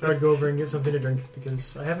I'd go over and get something to drink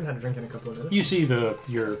because I haven't had a drink in a couple of minutes. You see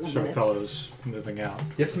your sort of fellows moving out.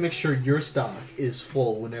 You have to make sure your stock is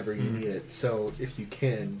full whenever you need it. So if you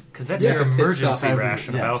can, Because that's Yeah. your Pit emergency stop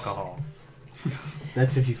ration of yes. alcohol.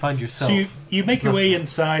 that's if you find yourself. So you make your way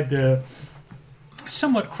inside the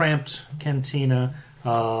somewhat cramped cantina.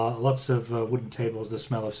 Lots of wooden tables, the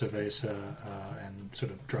smell of cerveza and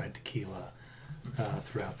sort of dried tequila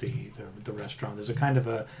throughout the restaurant. There's a kind of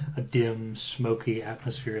a dim, smoky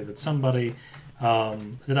atmosphere that somebody that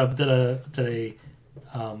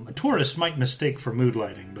a tourist might mistake for mood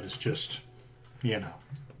lighting, but it's just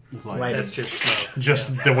Lighting. That's just...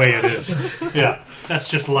 just the way it is. Yeah, that's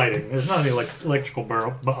just lighting. There's not any electrical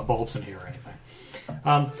bulbs in here or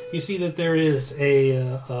anything. You see that there is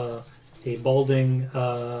a balding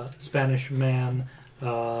Spanish man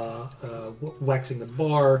waxing the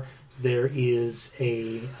bar. There is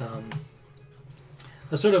a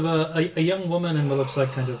sort of a young woman in what looks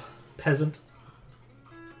like kind of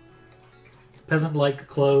peasant-like It's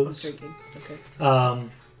clothes. drinking. It's okay.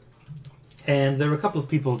 And there are a couple of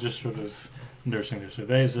people just sort of nursing their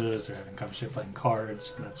cervezas, they're having conversation, playing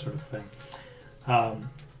cards, and that sort of thing.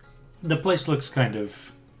 The place looks kind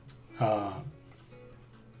of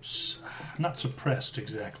not suppressed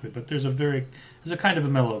exactly, but there's a kind of a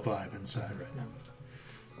mellow vibe inside right now.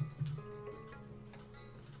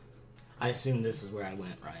 I assume this is where I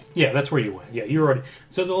went, right? Yeah, that's where you went. Yeah, you already.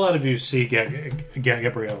 So a lot of you see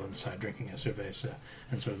Gabriel inside drinking a cerveza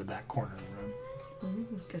in sort of the back corner of the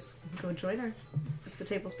room. Guess go join her if the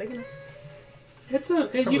table's big enough. It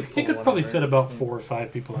Probably could pull probably one fit over. about 4 or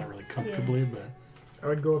 5 people, not really comfortably, but. I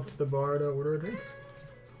would go up to the bar to order a drink.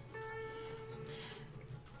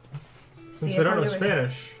 Since I don't know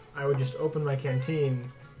Spanish, I would just open my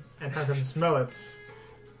canteen and have him smell it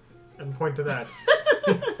and point to that.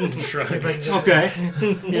 See if I can get Okay.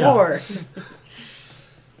 Yeah. Or if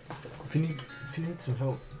you need some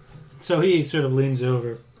help, So he sort of leans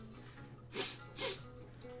over.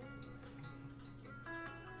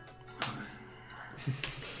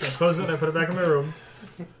 I close it and I put it back in my room,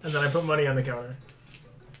 and then I put money on the counter.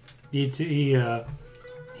 He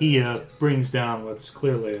brings down what's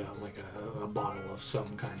clearly a bottle of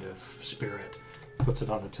some kind of spirit, puts it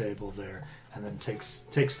on the table there, and then takes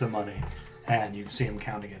the money. And you can see him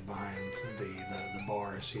counting it behind the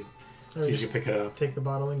bar as he sees you pick it up. Take the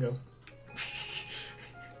bottle and go.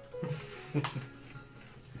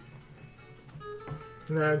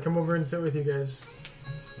 And then I'd come over and sit with you guys.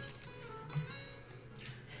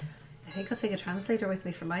 I think I'll take a translator with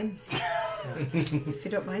me for mine. If you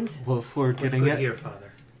don't mind. well, if we're What's getting good here,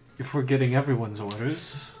 Father? if we're getting everyone's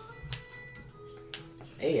orders,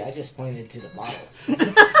 Hey, I just pointed to the bottle.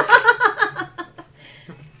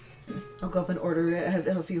 I'll go up and order.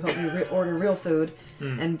 If you help me order real food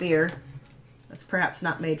and beer, that's perhaps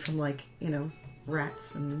not made from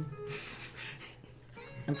rats and.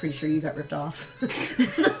 I'm pretty sure you got ripped off.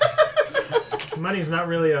 Money's not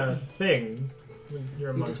really a thing when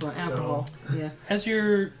you're a You monk. just want so- alcohol. Yeah. As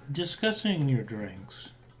you're discussing your drinks,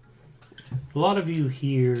 a lot of you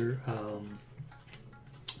hear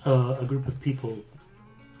a group of people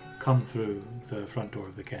come through the front door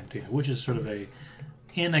of the cantina, which is sort of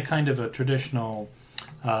in a kind of a traditional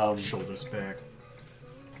Shoulders back.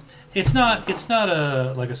 It's not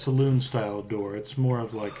a saloon style door. It's more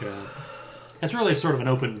of it's really sort of an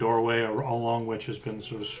open doorway along which has been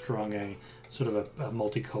sort of strung a sort of a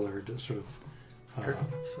multicolored sort of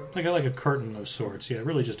like a curtain of sorts. Yeah,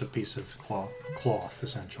 really just a piece of cloth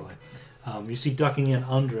essentially. You see, ducking in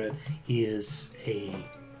under it is a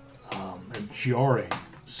jarring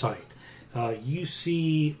sight. You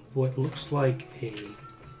see what looks like a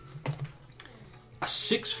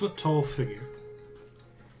 6-foot tall figure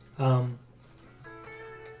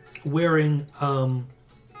wearing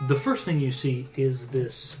the first thing you see is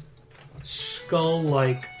this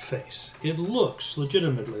skull-like face. It looks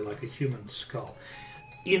legitimately like a human skull.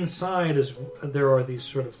 Inside there are these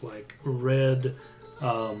sort of like red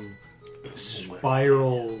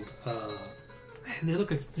spiral they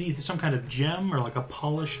look like some kind of gem or like a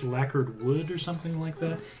polished lacquered wood or something like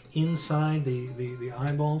that inside the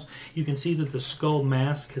eyeballs. You can see that the skull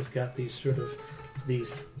mask has got these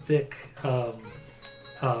thick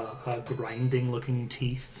grinding looking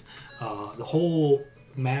teeth. The whole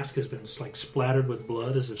mask has been like splattered with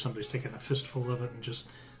blood as if somebody's taken a fistful of it and just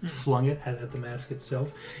flung it at the mask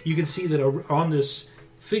itself. You can see that on this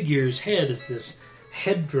figure's head is this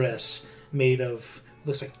headdress made of,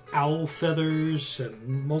 looks like owl feathers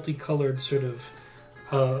and multicolored sort of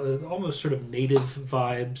almost sort of native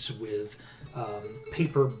vibes with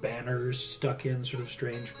paper banners stuck in sort of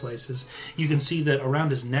strange places. You can see that around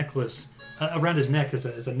his neck is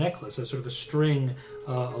a necklace, a sort of a string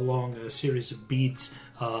along a series of beads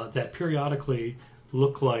that periodically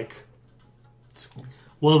look like,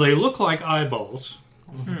 well, they look like eyeballs.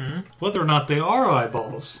 Mm-hmm. Whether or not they are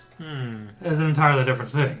eyeballs is an entirely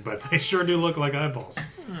different thing, but they sure do look like eyeballs.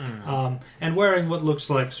 And wearing what looks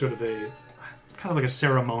like sort of a kind of like a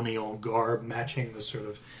ceremonial garb matching the sort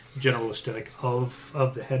of general aesthetic of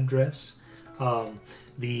the headdress.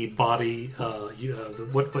 The body,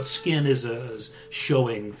 what skin is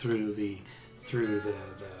showing through the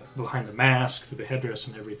behind the mask, through the headdress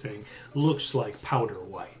and everything, looks like powder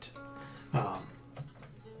white.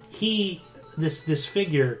 This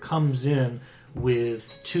figure comes in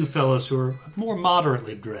with two fellows who are more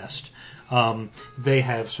moderately dressed. They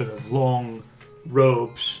have sort of long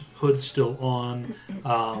robes, hood still on,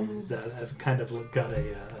 that have kind of got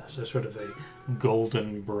a sort of a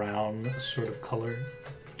golden brown sort of color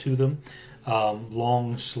to them.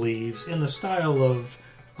 Long sleeves in the style of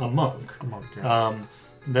a monk. Yeah.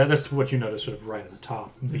 That's what you notice sort of right at the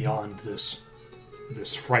top, beyond this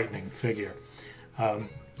frightening figure.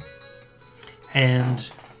 And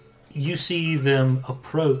you see them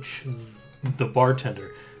approach the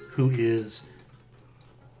bartender, who is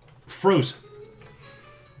frozen,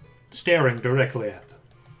 staring directly at them.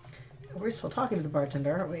 We're still talking to the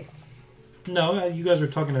bartender, aren't we? No, you guys were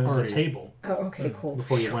talking at the table. Oh, okay, cool.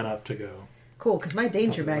 Before you went up to go. Cool, because my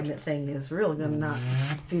danger magnet thing is really going to not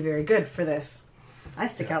be very good for this. I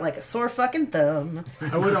stick out like a sore fucking thumb.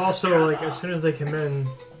 I would also, like, as soon as they come in,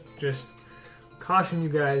 just caution you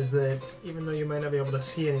guys that even though you might not be able to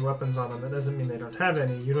see any weapons on them, that doesn't mean they don't have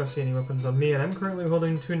any. You don't see any weapons on me, and I'm currently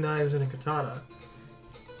holding 2 knives and a katana.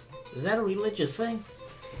 Is that a religious thing?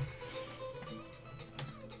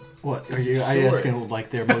 What? Are you asking, like,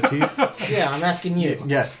 their motif? Yeah, I'm asking you.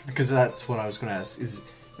 Yes, because that's what I was going to ask. Is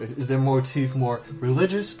their motif more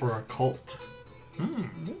religious or occult?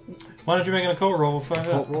 Why don't you make an occult roll? We'll find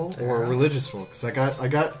Occult out. roll or a religious roll? Because I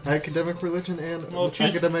got academic religion and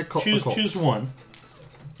academic occult. Choose one.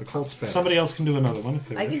 Occult's better. Somebody else can do another one if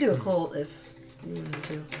they I wish. can do a cult if you want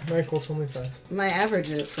to. My cult's only 5. My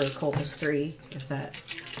average for a cult is 3, if that.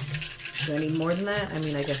 Do I need more than that? I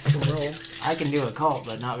mean, I guess I can roll. I can do a cult,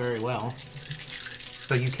 but not very well.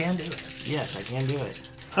 But you can do it. Yes, I can do it.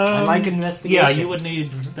 I like investigation. Yeah, you would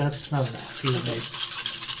need... That's not enough. You would need...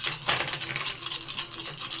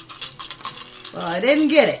 Well, I didn't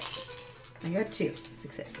get it. I got 2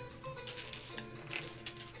 successes.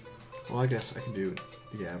 Well, I guess I can do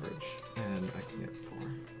the average, and I can get 4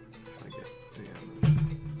 if I get the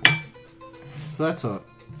average. So that's a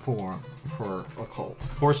 4 for occult.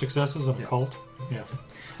 4 successes of occult? Yeah.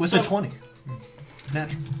 With a 20.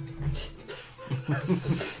 Natural.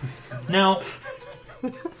 Now,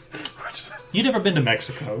 you've never been to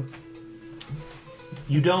Mexico.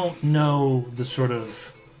 You don't know the sort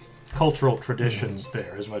of cultural traditions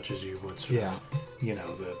there as much as you would sort of, you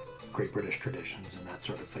know, the Great British traditions and that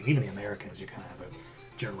sort of thing. Even the Americans, you kind of have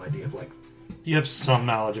a general idea of, like, you have some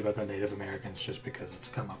knowledge about the Native Americans just because it's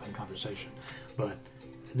come up in conversation. But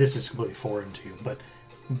this is completely foreign to you. But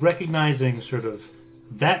recognizing sort of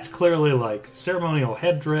That's clearly like ceremonial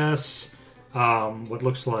headdress. What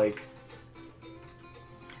looks like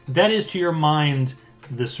that is to your mind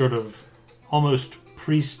this sort of almost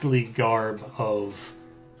priestly garb of,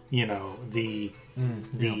 you know, the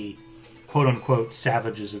quote unquote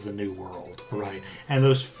savages of the New World, right? And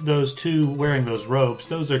those two wearing those robes,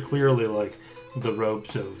 those are clearly like the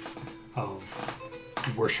robes of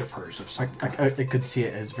worshippers of some kind. I could see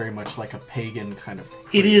it as very much like a pagan kind of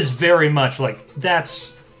priest. It is very much like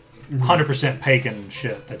that's 100% pagan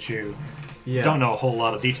shit that you don't know a whole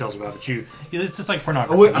lot of details about, but it's just like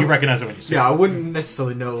pornography. You recognize it when you see it. Yeah, I wouldn't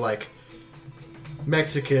necessarily know like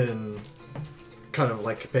Mexican kind of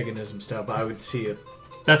like paganism style, but I would see it.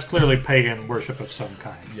 That's clearly pagan worship of some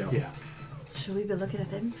kind. Yeah. Should we be looking at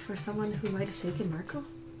them for someone who might have taken Marco?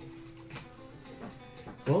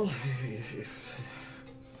 Well, if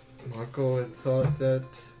Marco had thought that...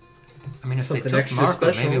 I mean, if they something took extra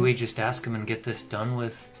Marco, special. maybe we just ask him and get this done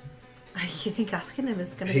with. You think asking him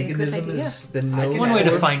is going to be a good Paganism idea? has been One known way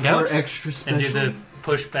to for- find for out extra And special. do the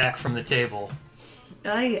pushback from the table.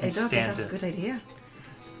 I don't think stand that's a it. good idea.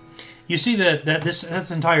 You see that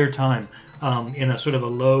this entire time, in a sort of a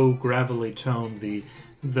low, gravelly tone, the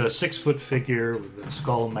 6-foot figure with the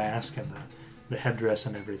skull mask and the headdress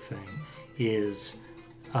and everything is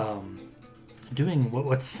doing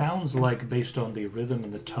what sounds like, based on the rhythm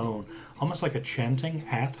and the tone, almost like a chanting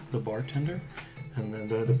at the bartender. And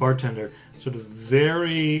then the bartender sort of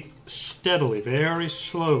very steadily, very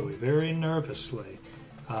slowly, very nervously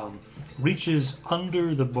reaches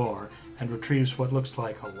under the bar and retrieves what looks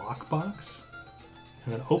like a lockbox,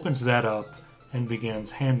 and then opens that up and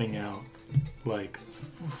begins handing out like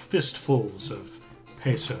fistfuls of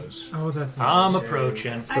pesos. Oh, that's I'm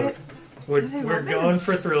approaching. We're robbing? going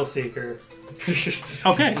for Thrill Seeker.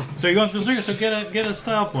 Okay, so you're going for the so get a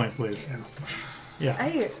style point, please. Yeah.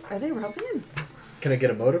 Are they robbing him? Can I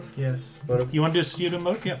get a motive? Yes. Motive? You want to do a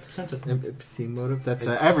motive? Yeah, sense it. Empathy motive? That's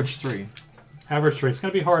average 3. Average 3. It's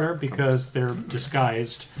going to be harder because they're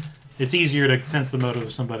disguised. It's easier to sense the motive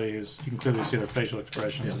of somebody who's... You can clearly see their facial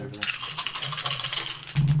expressions and everything.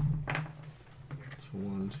 It's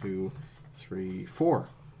 1, 2, 3, 4.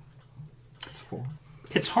 It's 4.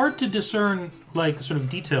 It's hard to discern, like, sort of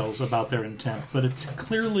details about their intent, but it's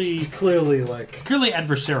clearly like... clearly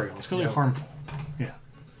adversarial. It's clearly harmful. Yeah.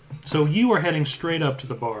 So you are heading straight up to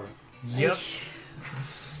the bar. Yep.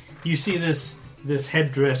 You see this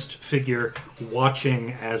headdressed figure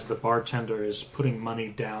watching as the bartender is putting money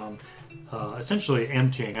down, essentially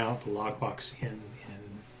emptying out the lockbox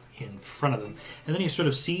in front of them. And then he sort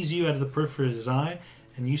of sees you out of the periphery of his eye,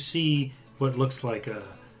 and you see what looks like a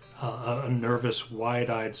nervous,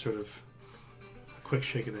 wide-eyed sort of quick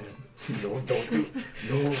shake of the head. Don't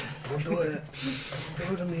do it.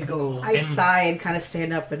 Do it, amigo. I sigh and kind of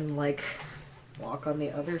stand up and like walk on the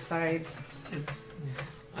other side.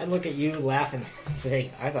 I look at you, laugh, and say,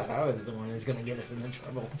 I thought I was the one who's going to get us into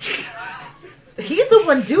trouble. He's the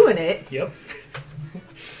one doing it. Yep.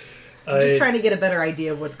 I'm just trying to get a better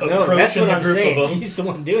idea of what's going No, on. that's what a I'm group of saying. them. He's the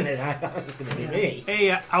one doing it. I thought it was going to be me.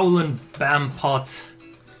 Hey, Owlin Bam Potts.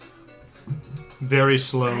 Very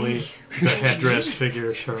slowly, the headdressed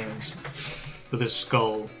figure turns with his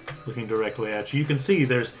skull looking directly at you. You can see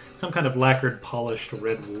there's some kind of lacquered, polished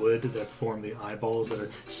red wood that form the eyeballs that are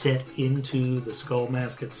set into the skull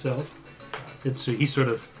mask itself. He sort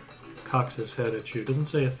of cocks his head at you. Doesn't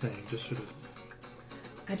say a thing, just sort of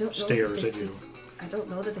I don't know stares that at they you. speak, I don't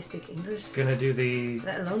know that they speak English, Gonna do the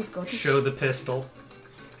let alone Scottish. show the pistol.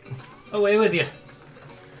 Away with you.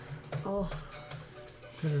 Oh,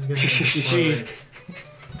 This is gonna You be see,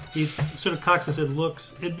 he sort of cocks his head,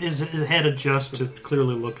 his head adjusts to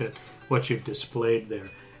clearly look at what you've displayed there,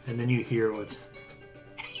 and then you hear what.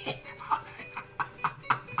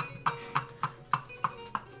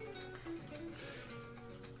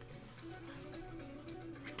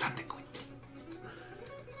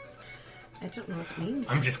 I don't know what it means.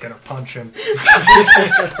 I'm just gonna punch him.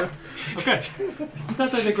 Okay,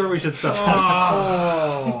 that's I think where we should stop.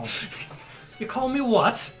 Oh. You call me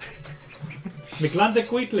what? Mclain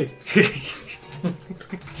quickly.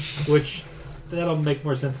 Which that'll make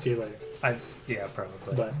more sense to you later. Yeah,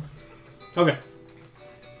 probably. But okay.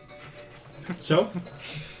 So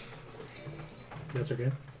that's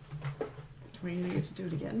okay Are you going to get to do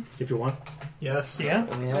it again? if you want. Yes. Yeah.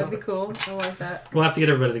 That'd be cool. I like that. We'll have to get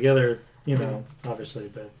everybody together, you know, obviously.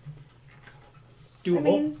 But Doable. I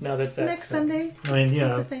mean, now that's Next Sunday I mean, is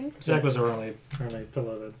yeah, the thing. Zach was our only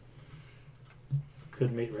fellow that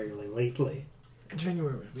could meet regularly lately.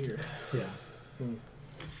 January was weird. Yeah.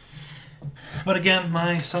 But again,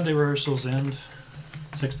 my Sunday rehearsals end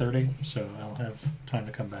 6:30, so I'll have time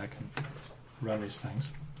to come back and run these things.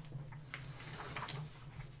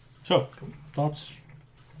 So, thoughts?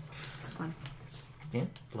 It's fun. Yeah,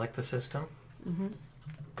 like the system. Mm-hmm.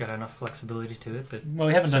 Got enough flexibility to it, but Well,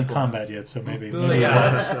 we haven't done Simple. combat yet, so maybe.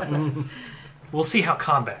 we'll see how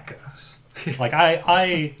combat goes. Like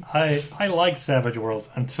I like Savage Worlds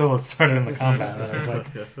until it started in the combat, and I was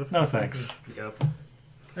like, no thanks. Yep.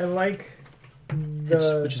 I like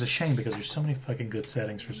the Which is a shame because there's so many fucking good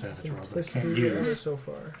settings for Savage Worlds that I can't simplicity use. so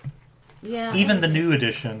far. Yeah. Even the new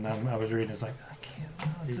edition I was reading is like, I can't. No,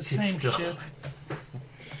 it's the It's same still- shit.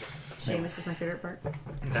 Seamus is my favorite part.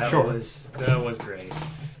 That Sure. that was great.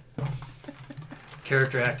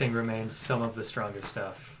 Character acting remains some of the strongest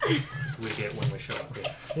stuff we get when we show up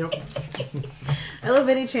here. Yep. I love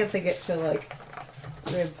any chance I get to like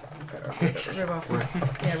rib off.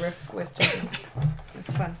 Riff with Jason.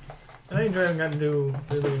 It's fun. And I enjoy having gotten to do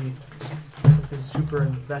really something super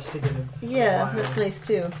investigative. for a Yeah, while. that's nice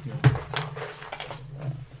too.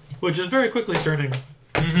 Which is very quickly turning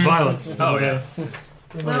violent. Oh, yeah.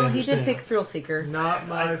 Well, he did pick Thrill Seeker, Not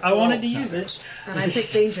my I wanted to fault. use it. and I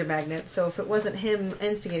picked Danger Magnet. So if it wasn't him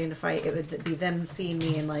instigating the fight, it would be them seeing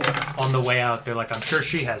me and like, On the way out, they're like, I'm sure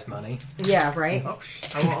she has money. yeah, right. Oh,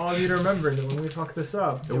 I want all of you to remember that when we talk this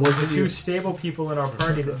up, there wasn't was two you. stable people in our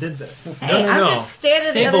party that did this. Hey, I'm just standing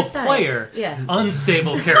the Stable other side. player, Yeah.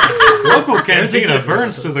 unstable character. Local cantina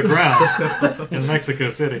burns to the ground in Mexico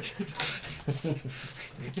City.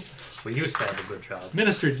 We used to have a good job.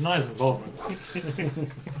 Ministry denies involvement.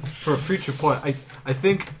 For a future point, I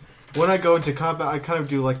think when I go into combat, I kind of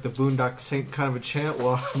do like the Boondock Saint kind of a chant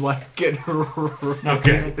while I'm like getting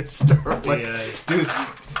Okay. and start like do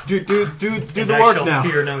And the I work shall now.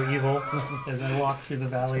 fear no evil as I walk through the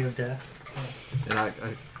valley of death. And I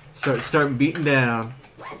start beating down.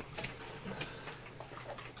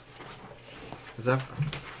 Is that?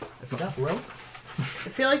 I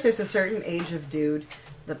feel like there's a certain age of dude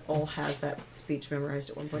that all has that speech memorized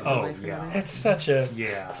at one point in Oh, their life. or yeah. another. It's such a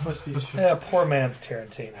Yeah. Must be poor man's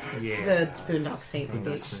Tarantino. Yeah. The Boondock Saints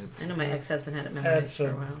Boondock speech. Saints. I know my ex-husband had it memorized It's for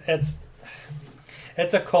a a while.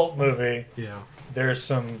 it's a cult movie. Yeah. There's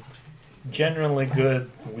some genuinely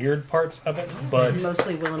good weird parts of it, but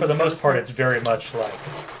Mostly Willem for the Dafoe's most part, parts. it's very much like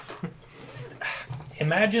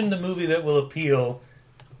imagine the movie that will appeal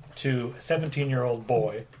to a 17-year-old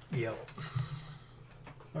boy. Yep.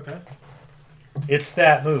 okay. It's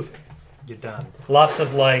that movie. You're done. Lots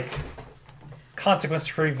of like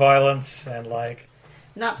consequence-free violence and like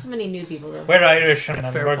Not so many new people though. we're Irish and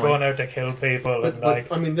Fair we're point. going out to kill people and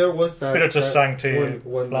like I mean, there was that spiritual sanctity,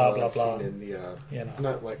 one blah, blah, blah. scene in the you know.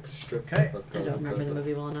 not like strip. Okay. But I don't remember the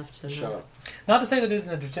movie well enough to know. Shot. Not to say that it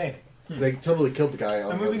isn't entertaining. They totally killed the guy.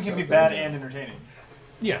 On A the movie other can be side. bad and entertaining.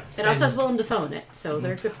 Yeah. It also has Willem Dafoe in it, so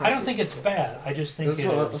they're good parts. I don't think it's bad. I just think That's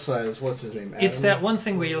it what, is. sorry, what's his name? It's Adam? that one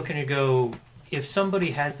thing where you look and you go, if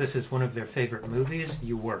somebody has this as one of their favorite movies,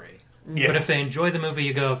 you worry. Yeah. But if they enjoy the movie,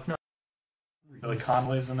 you go, no. Billy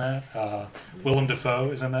Connolly's in that. Willem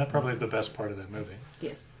Dafoe is in that. Probably the best part of that movie.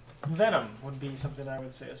 Yes. Venom would be something I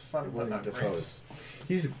would say is fun, but William not Dafoe great. is.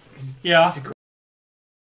 He's Yeah. he's a